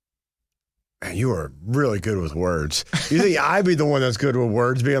everything. Man, you are really good with words. You think I'd be the one that's good with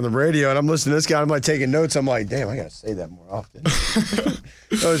words, being on the radio, and I'm listening to this guy, I'm like taking notes. I'm like, damn, I got to say that more often.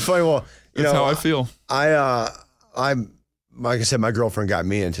 So it's funny. Well, That's how I feel. I'm like I said, my girlfriend got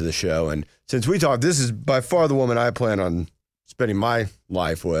me into the show, and since we talked, this is by far the woman I plan on spending my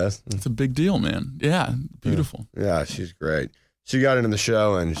life with. It's a big deal, man. Yeah, beautiful. Yeah, she's great. She got into the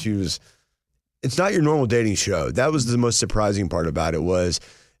show, and it's not your normal dating show. That was the most surprising part about it was,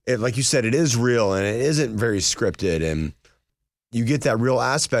 like you said, it is real, and it isn't very scripted, and you get that real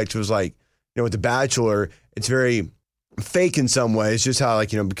aspect. It was like, with The Bachelor, it's very fake in some ways, just how,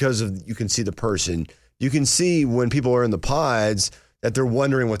 like, because of you can see the person. You can see when people are in the pods that they're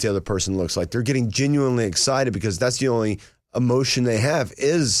wondering what the other person looks like. They're getting genuinely excited because that's the only emotion they have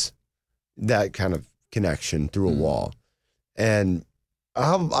is that kind of connection through a wall. And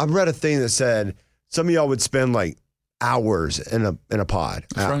I've read a thing that said some of y'all would spend like hours in a pod.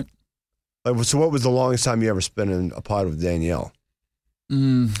 That's right. So what was the longest time you ever spent in a pod with Danielle?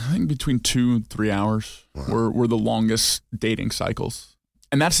 I think between 2 and 3 hours were the longest dating cycles.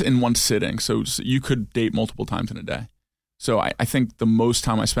 And that's in one sitting. So you could date multiple times in a day. So I think the most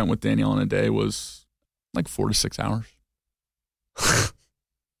time I spent with Danielle in a day was like 4 to 6 hours.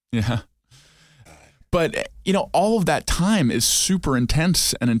 Yeah. But, all of that time is super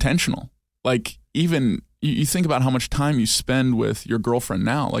intense and intentional. Like, even you think about how much time you spend with your girlfriend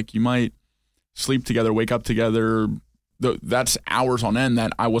now. Like, you might sleep together, wake up together. That's hours on end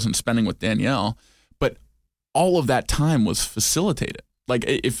that I wasn't spending with Danielle. But all of that time was facilitated. Like,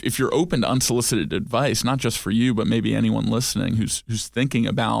 if you're open to unsolicited advice, not just for you, but maybe anyone listening who's thinking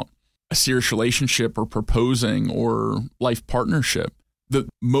about a serious relationship or proposing or life partnership, the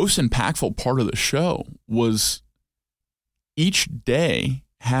most impactful part of the show was each day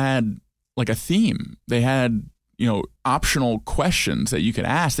had like a theme. They had, optional questions that you could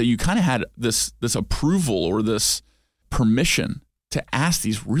ask, that you kind of had this approval or this permission to ask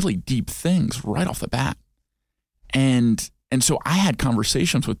these really deep things right off the bat. And so I had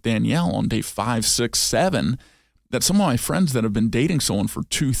conversations with Danielle on day 5, 6, 7 that some of my friends that have been dating someone for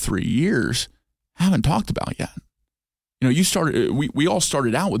 2-3 years haven't talked about yet. We all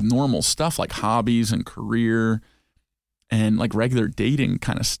started out with normal stuff like hobbies and career and like regular dating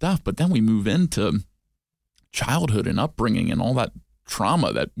kind of stuff. But then we move into childhood and upbringing and all that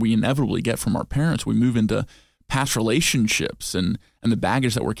trauma that we inevitably get from our parents. We move into past relationships and the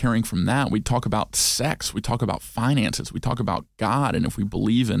baggage that we're carrying from that. We talk about sex. We talk about finances. We talk about God and if we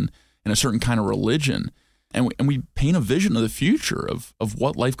believe in a certain kind of religion. And we paint a vision of the future of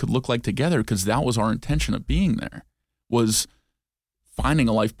what life could look like together, because that was our intention of being there, was finding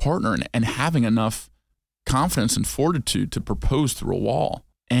a life partner and having enough confidence and fortitude to propose through a wall.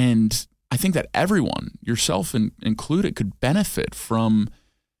 And I think that everyone, yourself included, could benefit from,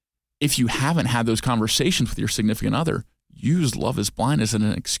 if you haven't had those conversations with your significant other, use Love is Blind as an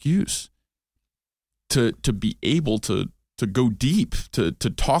excuse to be able to go deep, to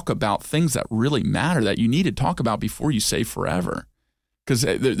talk about things that really matter, that you need to talk about before you say forever. Because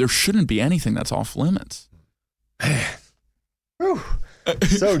there shouldn't be anything that's off limits.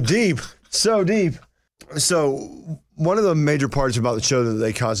 So deep, so deep. So one of the major parts about the show that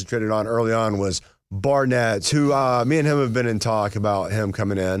they concentrated on early on was Barnett, who me and him have been in talk about him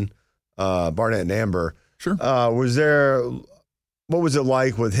coming in, Barnett and Amber. Sure. What was it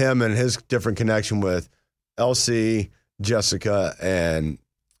like with him and his different connection with Elsie, Jessica, and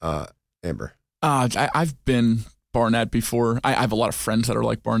Amber? I've been Barnett before. I have a lot of friends that are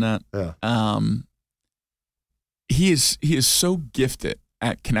like Barnett. Yeah. He is so gifted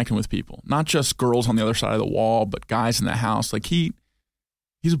at connecting with people, not just girls on the other side of the wall, but guys in the house. Like he's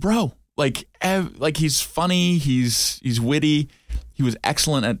a bro. Like he's funny. He's witty. He was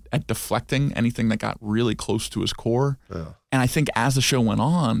excellent at deflecting anything that got really close to his core. Yeah. And I think as the show went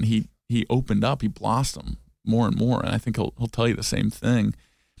on, he he opened up, he blossomed more and more. And I think he'll tell you the same thing.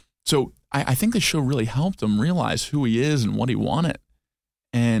 So I think the show really helped him realize who he is and what he wanted.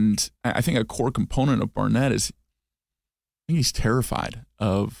 And I think a core component of Barnett is, I think he's terrified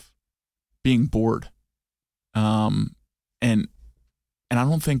of being bored. And I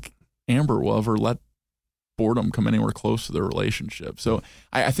don't think Amber will ever let boredom come anywhere close to their relationship. So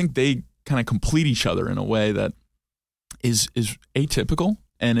I think they kind of complete each other in a way that is atypical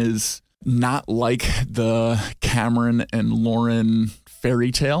and is not like the Cameron and Lauren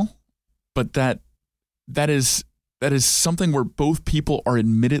fairy tale, but that is something where both people are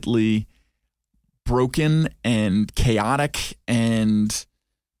admittedly broken and chaotic and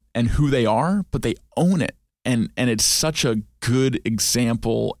who they are, but they own it. And it's such a good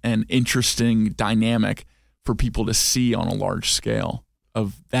example and interesting dynamic for people to see on a large scale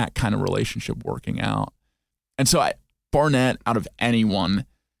of that kind of relationship working out. And so Barnett, out of anyone,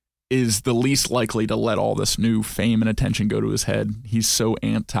 is the least likely to let all this new fame and attention go to his head. He's so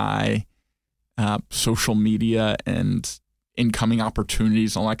anti social media and incoming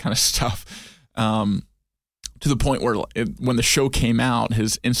opportunities, all that kind of stuff. To the point where when the show came out,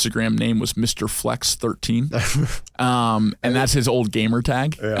 his Instagram name was Mr. Flex 13. And that's his old gamer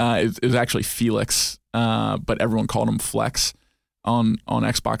tag. Yeah. It was actually Felix, but everyone called him Flex on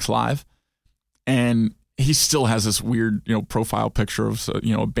Xbox Live. And he still has this weird, profile picture of,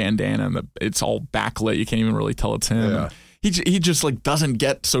 a bandana and it's all backlit. You can't even really tell it's him. Yeah. He just doesn't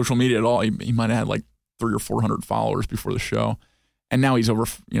get social media at all. He might have had 300 or 400 followers before the show. And now he's over,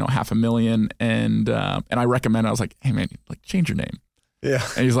 500,000. And I recommend, I was like, hey man, change your name. Yeah.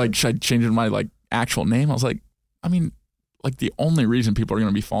 And he's like, should I change it to my actual name? I was like, I mean, the only reason people are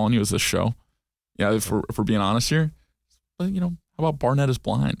going to be following you is this show. Yeah. If we're being honest here, but how about Barnett is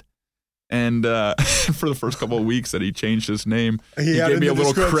blind? And for the first couple of weeks that he changed his name, he gave me a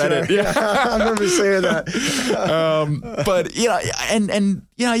little credit. Yeah. I remember saying that. But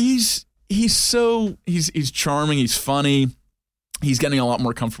he's charming. He's funny. He's getting a lot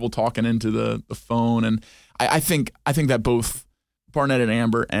more comfortable talking into the phone. And I think that both Barnett and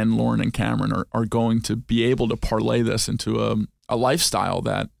Amber and Lauren and Cameron are going to be able to parlay this into a lifestyle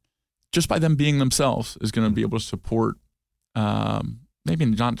that just by them being themselves is going to be able to support maybe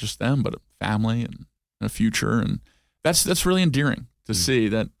not just them, but a family and a future. And that's really endearing to see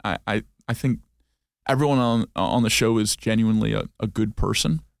that I think everyone on the show is genuinely a good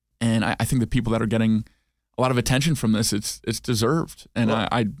person. And I think the people that are getting a lot of attention from this, it's deserved. And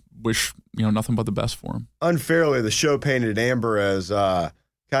I wish, nothing but the best for him. Unfairly, the show painted Amber as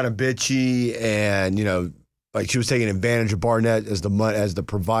kind of bitchy and, she was taking advantage of Barnett as the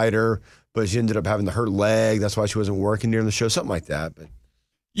provider, but she ended up having to hurt leg. That's why she wasn't working during the show, something like that. But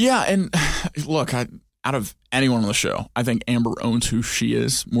yeah, and look, out of anyone on the show, I think Amber owns who she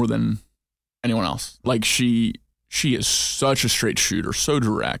is more than anyone else. She is such a straight shooter, so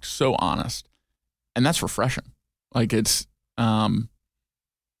direct, so honest. And that's refreshing. It's,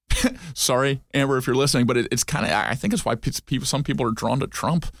 sorry, Amber, if you're listening, but it's kind of, I think it's why some people are drawn to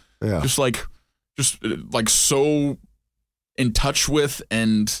Trump. Yeah. Just so in touch with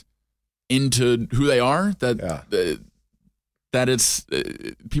and into who they are that it's,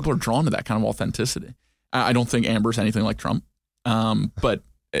 people are drawn to that kind of authenticity. I don't think Amber's anything like Trump, but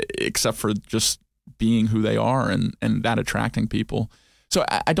except for just being who they are and that attracting people. So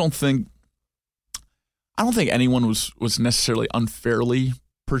I don't think anyone was necessarily unfairly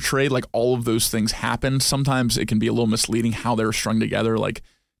portrayed. All of those things happen. Sometimes it can be a little misleading how they're strung together.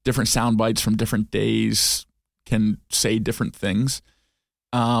 Different sound bites from different days can say different things.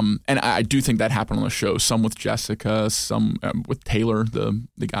 And I do think that happened on the show. Some with Jessica, some with Taylor, the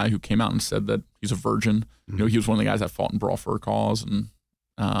guy who came out and said that he's a virgin. Mm-hmm. He was one of the guys that fought in Brawl for a Cause, and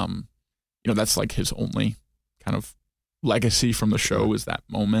that's his only kind of legacy from the show is that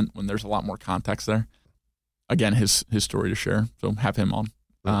moment when there's a lot more context there. Again, his story to share. So have him on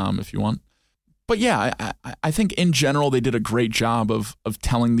if you want. But yeah, I think in general they did a great job of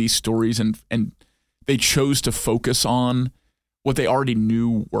telling these stories and they chose to focus on what they already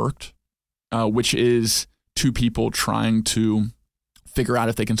knew worked, which is two people trying to figure out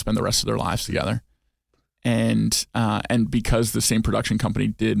if they can spend the rest of their lives together. And because the same production company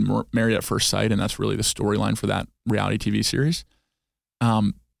did Married at First Sight, and that's really the storyline for that reality TV series,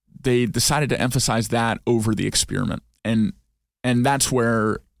 they decided to emphasize that over the experiment. And that's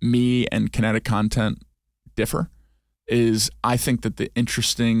where me and Kinetic Content differ, is I think that the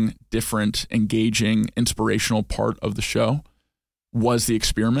interesting, different, engaging, inspirational part of the show was the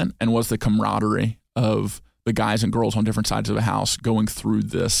experiment and was the camaraderie of the guys and girls on different sides of the house going through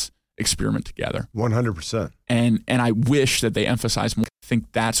this experiment together. 100%. And I wish that they emphasize more. I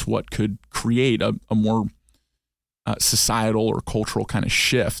think that's what could create a more societal or cultural kind of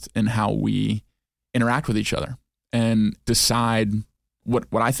shift in how we interact with each other and decide what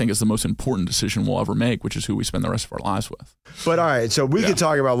I think is the most important decision we'll ever make, which is who we spend the rest of our lives with. But all right, so we could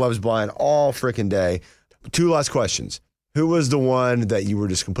talk about Love is Blind all freaking day. 2 last questions. Who was the one that you were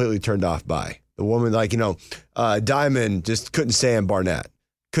just completely turned off by? The woman, like, Diamond just couldn't stand Barnett.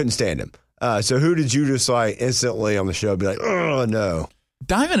 Couldn't stand him. So who did you just like instantly on the show be like, oh, no?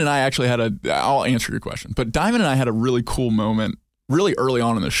 Diamond and I actually I'll answer your question, but Diamond and I had a really cool moment really early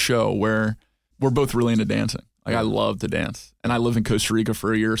on in the show where we're both really into dancing. Like, I love to dance. And I lived in Costa Rica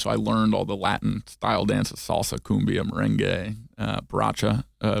for a year, so I learned all the Latin style dances, salsa, cumbia, merengue,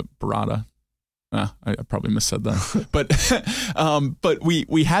 barata. I probably missaid that. But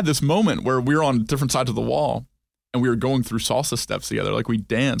we had this moment where we were on different sides of the wall and we were going through salsa steps together. Like, we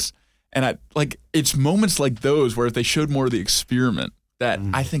danced. And it's moments like those where if they showed more of the experiment that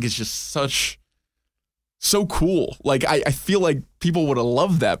I think is just so cool. Like, I feel like people would have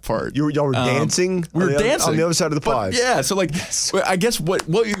loved that part. Y'all were dancing? We were dancing. On the other side of the pond. Yeah. So, like, I guess what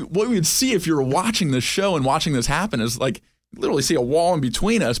we would see if you were watching this show and watching this happen is, like, literally see a wall in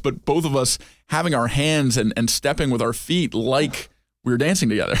between us, but both of us having our hands and stepping with our feet like we were dancing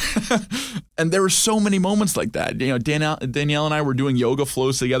together. And there were so many moments like that. Danielle and I were doing yoga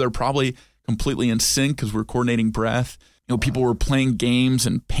flows together, probably completely in sync because we're coordinating breath. People were playing games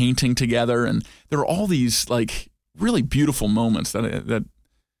and painting together. And there were all these, like, really beautiful moments that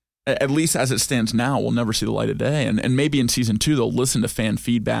at least as it stands now, will never see the light of day. And maybe in season 2, they'll listen to fan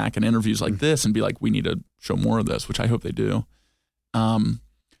feedback and interviews like this and be like, we need to show more of this, which I hope they do.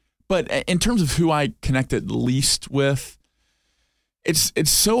 But in terms of who I connected least with, it's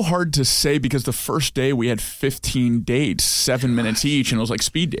so hard to say because the first day we had 15 dates, 7 minutes each, and it was like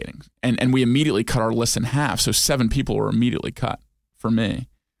speed dating. And we immediately cut our list in half. So 7 people were immediately cut for me.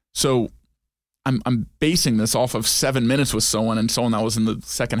 So I'm basing this off of 7 minutes with someone and someone that was in the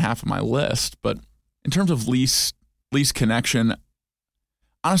second half of my list. But in terms of least connection,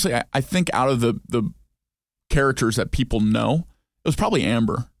 honestly, I think out of the characters that people know, it was probably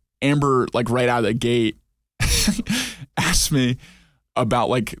Amber. Amber, like, right out of the gate, asked me about,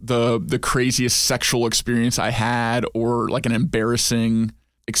 like, the craziest sexual experience I had or, like, an embarrassing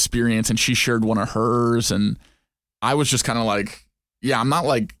experience, and she shared one of hers, and I was just kind of like, yeah, I'm not,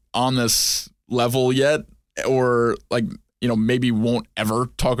 like, on this level yet, or, like, maybe won't ever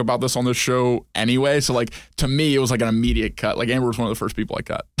talk about this on the show anyway. So, like, to me, it was like an immediate cut. Like, Amber was one of the first people I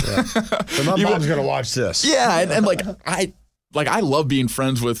cut. Yeah. So my mom's gonna watch this. Yeah, and I love being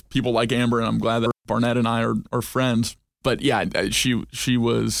friends with people like Amber, and I'm glad that Barnett and I are friends. But yeah, she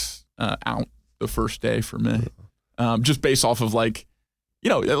was out the first day for me, just based off of, like,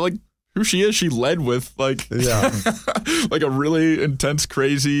 like who she is. She led with, like, like a really intense,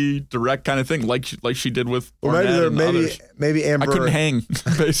 crazy, direct kind of thing, like she did with Barnett. Maybe Amber. I couldn't hang,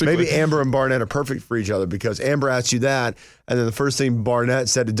 basically. Maybe Amber and Barnett are perfect for each other because Amber asked you that, and then the first thing Barnett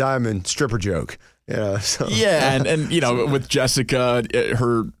said to Diamond, stripper joke. So. Yeah, and with Jessica,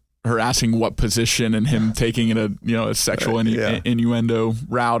 her asking what position and him taking it a sexual innuendo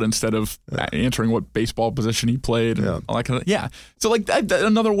route instead of answering what baseball position he played and all that kind of So, like,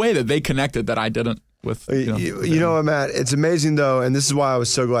 another way that they connected that I didn't with. You know what, Matt? It's amazing though, and this is why I was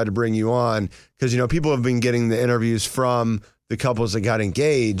so glad to bring you on because people have been getting the interviews from the couples that got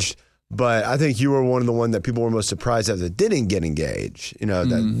engaged. But I think you were one of the one that people were most surprised at that didn't get engaged.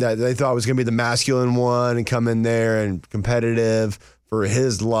 That they thought was going to be the masculine one and come in there and competitive for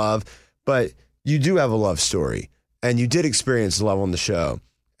his love. But you do have a love story, and you did experience love on the show.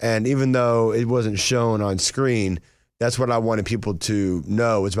 And even though it wasn't shown on screen, that's what I wanted people to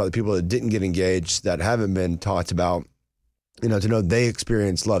know. It's about the people that didn't get engaged, that haven't been talked about, to know they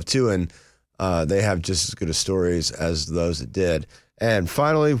experienced love too, and they have just as good of stories as those that did. And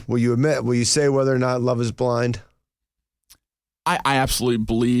finally, will you say whether or not love is blind? I absolutely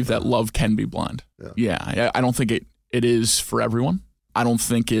believe that love can be blind. Yeah, I don't think it is for everyone. I don't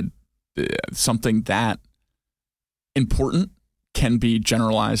think something that important can be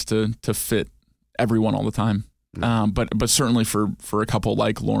generalized to fit everyone all the time. But certainly for a couple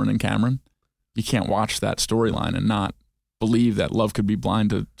like Lauren and Cameron, you can't watch that storyline and not believe that love could be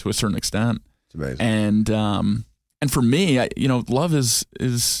blind to a certain extent. It's amazing. And for me, love is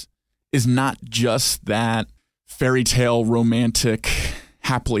not just that fairy tale romantic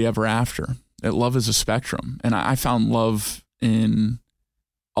happily ever after. Love is a spectrum, and I found love in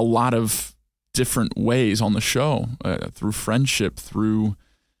a lot of different ways on the show, through friendship, through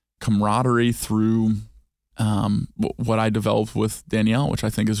camaraderie, through what I developed with Danielle, which I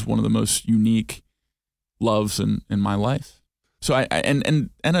think is one of the most unique loves in my life. So and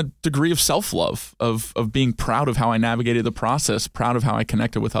a degree of self-love of being proud of how I navigated the process, proud of how I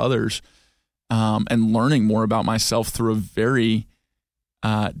connected with others, and learning more about myself through a very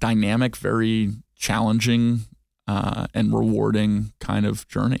dynamic, very challenging, and rewarding kind of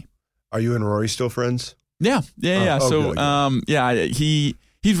journey. Are you and Rory still friends? Yeah. So, good.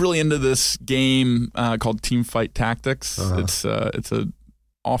 He's really into this game called Teamfight Tactics. It's a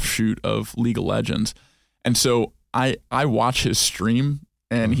offshoot of League of Legends, and so I watch his stream,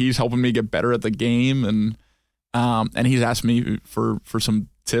 and he's helping me get better at the game, and he's asked me for some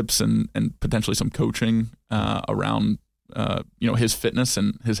tips and potentially some coaching around his fitness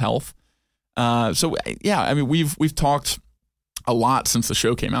and his health. So yeah, I mean we've talked a lot since the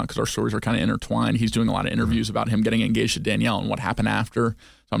show came out because our stories are kind of intertwined. He's doing a lot of interviews about him getting engaged to Danielle and what happened after.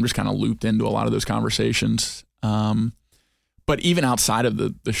 So I'm just kind of looped into a lot of those conversations. But even outside of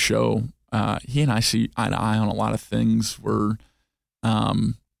the show, he and I see eye to eye on a lot of things. We're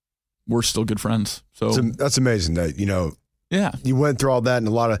still good friends. So that's amazing that, you went through all that and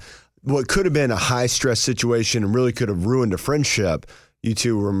a lot of what could have been a high stress situation and really could have ruined a friendship. You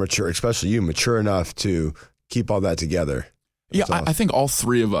two were mature, especially you, mature enough to keep all that together. That's awesome. I think all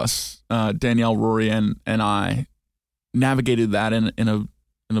three of us, Danielle, Rory, and I, navigated that in a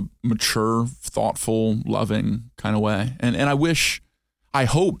mature, thoughtful, loving kind of way. And I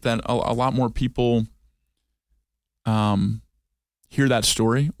hope that a lot more people hear that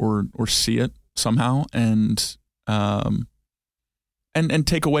story or see it somehow and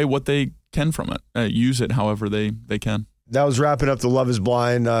take away what they can from it, use it however they can. That was wrapping up the Love is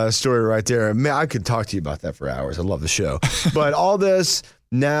Blind story right there. Man, I could talk to you about that for hours. I love the show. But all this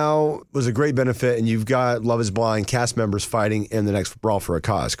now was a great benefit, and you've got Love is Blind cast members fighting in the next Brawl for a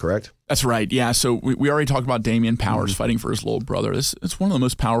Cause, correct? That's right, yeah. So we already talked about Damian Powers fighting for his little brother. It's one of the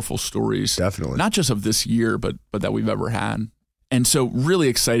most powerful stories, definitely, not just of this year, but that we've ever had. And so really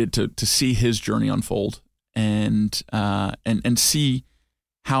excited to see his journey unfold and see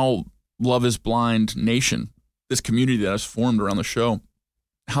how Love is Blind Nation, this community that has formed around the show,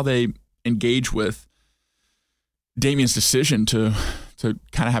 how they engage with Damian's decision to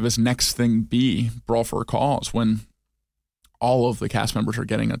kind of have his next thing be Brawl for a Cause when all of the cast members are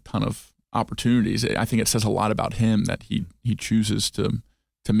getting a ton of opportunities. I think it says a lot about him that he chooses to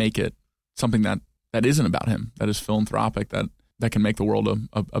make it something that isn't about him, that is philanthropic, that can make the world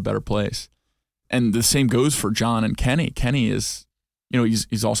a better place. And the same goes for John and Kenny. Kenny is,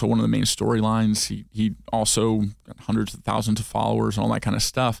 he's also one of the main storylines. He also got hundreds of thousands of followers and all that kind of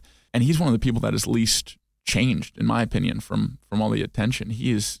stuff. And he's one of the people that is least changed, in my opinion, from all the attention.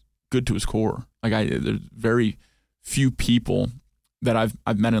 He is good to his core. There's very few people that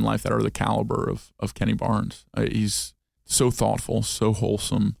I've met in life that are the caliber of Kenny Barnes. He's so thoughtful, so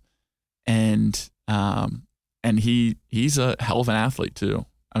wholesome, and he's a hell of an athlete too.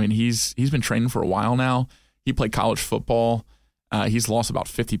 I mean, he's been training for a while now. He played college football. He's lost about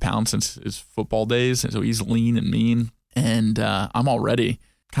 50 pounds since his football days, and so he's lean and mean. And I'm already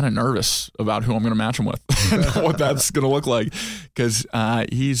kind of nervous about who I'm going to match him with and what that's going to look like, because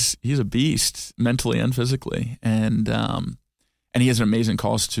he's a beast mentally and physically, and he has an amazing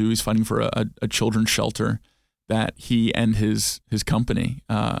cause too. He's fighting for a children's shelter that he and his company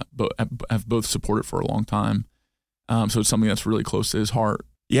have both supported for a long time. So it's something that's really close to his heart.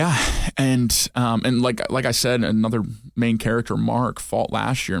 Yeah, and like I said, another main character, Mark, fought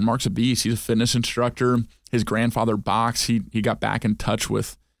last year, and Mark's a beast. He's a fitness instructor. His grandfather boxed. He got back in touch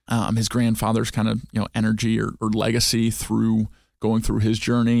with his grandfather's kind of energy or legacy through going through his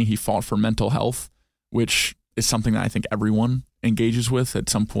journey. He fought for mental health, which is something that I think everyone engages with at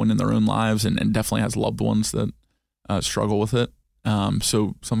some point in their own lives, and definitely has loved ones that struggle with it.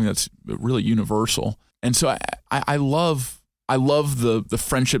 So something that's really universal. And so I love the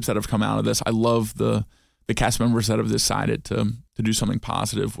friendships that have come out of this. I love the cast members that have decided to do something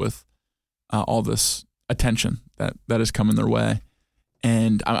positive with all this attention that has come in their way.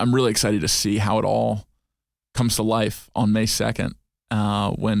 And I'm really excited to see how it all comes to life on May 2nd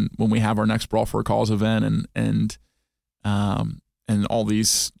when we have our next Brawl for a Cause event, and all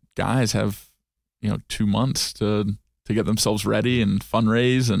these guys have 2 months to get themselves ready and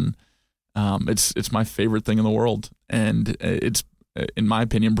fundraise, and it's my favorite thing in the world, and it's, in my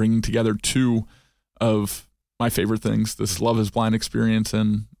opinion, bringing together two of my favorite things: this Love is Blind experience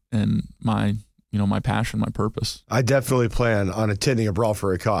and my my passion, my purpose. I definitely plan on attending a Brawl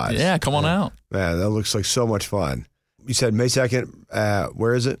for a Cause. Yeah, come on out. Man, that looks like so much fun. You said May 2nd.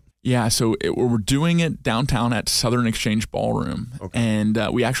 Where is it? Yeah, so we're doing it downtown at Southern Exchange Ballroom, and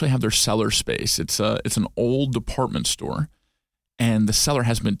we actually have their cellar space. It's an old department store, and the cellar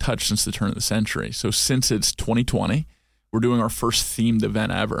hasn't been touched since the turn of the century. So since it's 2020, we're doing our first themed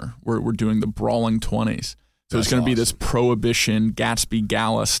event ever. We're doing the Brawling 20s. So it's going to be this Prohibition Gatsby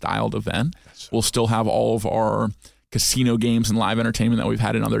Gala styled event. We'll still have all of our casino games and live entertainment that we've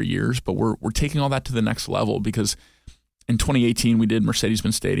had in other years, but we're taking all that to the next level because in 2018 we did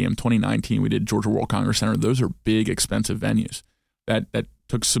Mercedes-Benz Stadium. 2019 we did Georgia World Congress Center. Those are big, expensive venues that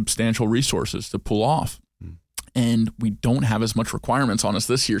took substantial resources to pull off. And we don't have as much requirements on us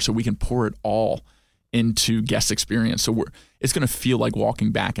this year, so we can pour it all into guest experience. So it's going to feel like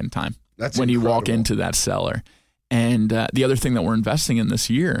walking back in time. That's when incredible. You walk into that cellar. And the other thing that we're investing in this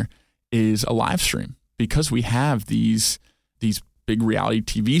year is a live stream because we have these big reality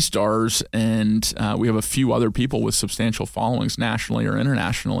TV stars and we have a few other people with substantial followings nationally or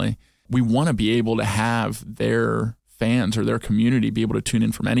internationally. We want to be able to have their fans or their community be able to tune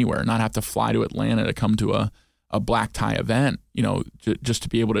in from anywhere, not have to fly to Atlanta to come to a black tie event, just to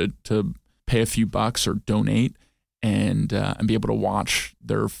be able to pay a few bucks or donate and be able to watch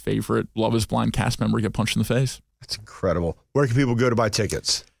their favorite Love is Blind cast member get punched in the face. That's incredible. Where can people go to buy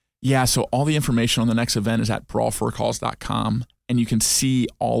tickets? Yeah, so all the information on the next event is at brawlforacause.com, and you can see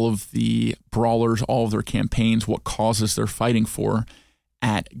all of the brawlers, all of their campaigns, what causes they're fighting for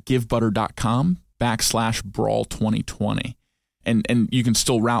at givebutter.com/brawl2020. And you can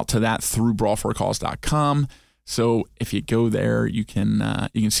still route to that through brawlforacause.com. So if you go there, you can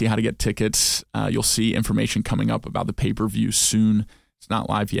see how to get tickets. You'll see information coming up about the pay-per-view soon. It's not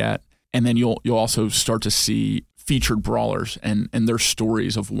live yet. And then you'll also start to see featured brawlers and their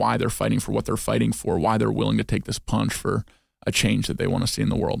stories of why they're fighting for what they're fighting for, why they're willing to take this punch for a change that they want to see in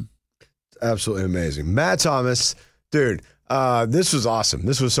the world. Absolutely amazing. Matt Thomas, dude, this was awesome.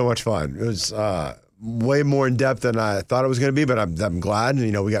 This was so much fun. It was way more in depth than I thought it was going to be, but I'm glad.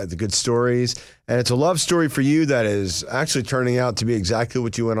 We got the good stories, and it's a love story for you that is actually turning out to be exactly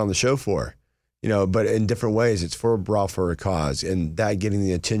what you went on the show for. But in different ways. It's for a Brawl for a Cause, and that getting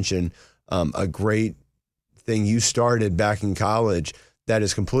the attention, a great thing you started back in college that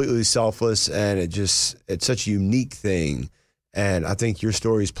is completely selfless, and it's such a unique thing. And I think your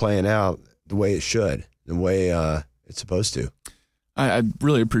story is playing out the way it should, the way it's supposed to. I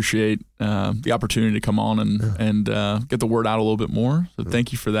really appreciate the opportunity to come on and get the word out a little bit more. So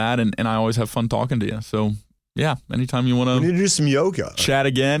thank you for that. And I always have fun talking to you. So yeah, anytime you want to. We need to do some yoga. Chat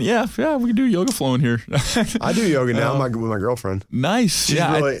again. Yeah, we can do yoga flowing here. I do yoga now with my girlfriend. Nice. She's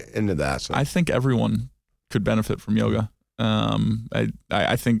really into that. So. I think everyone could benefit from yoga.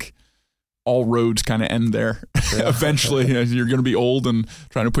 I think all roads kind of end there. Yeah. Eventually, you're going to be old and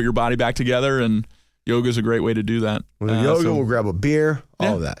trying to put your body back together, and yoga is a great way to do that. We'll grab a beer,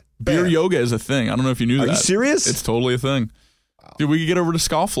 all of that. Beer yoga is a thing. I don't know if you knew that. Are you serious? It's totally a thing. Wow. Dude, we could get over to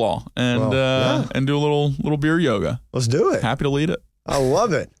Scofflaw and do a little beer yoga. Let's do it. Happy to lead it. I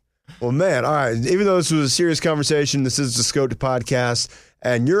love it. Well, man, all right. Even though this was a serious conversation, this is the Scoped Podcast,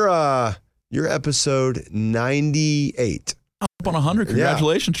 and you're episode 98. Up on 100.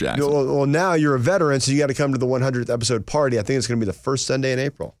 Congratulations, yeah. Jackson. Well, now you're a veteran, so you got to come to the 100th episode party. I think it's going to be the first Sunday in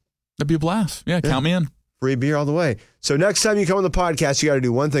April. That'd be a blast. Yeah, count me in. Free beer all the way. So next time you come on the podcast, you got to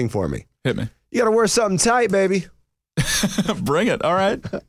do one thing for me. Hit me. You got to wear something tight, baby. Bring it. All right.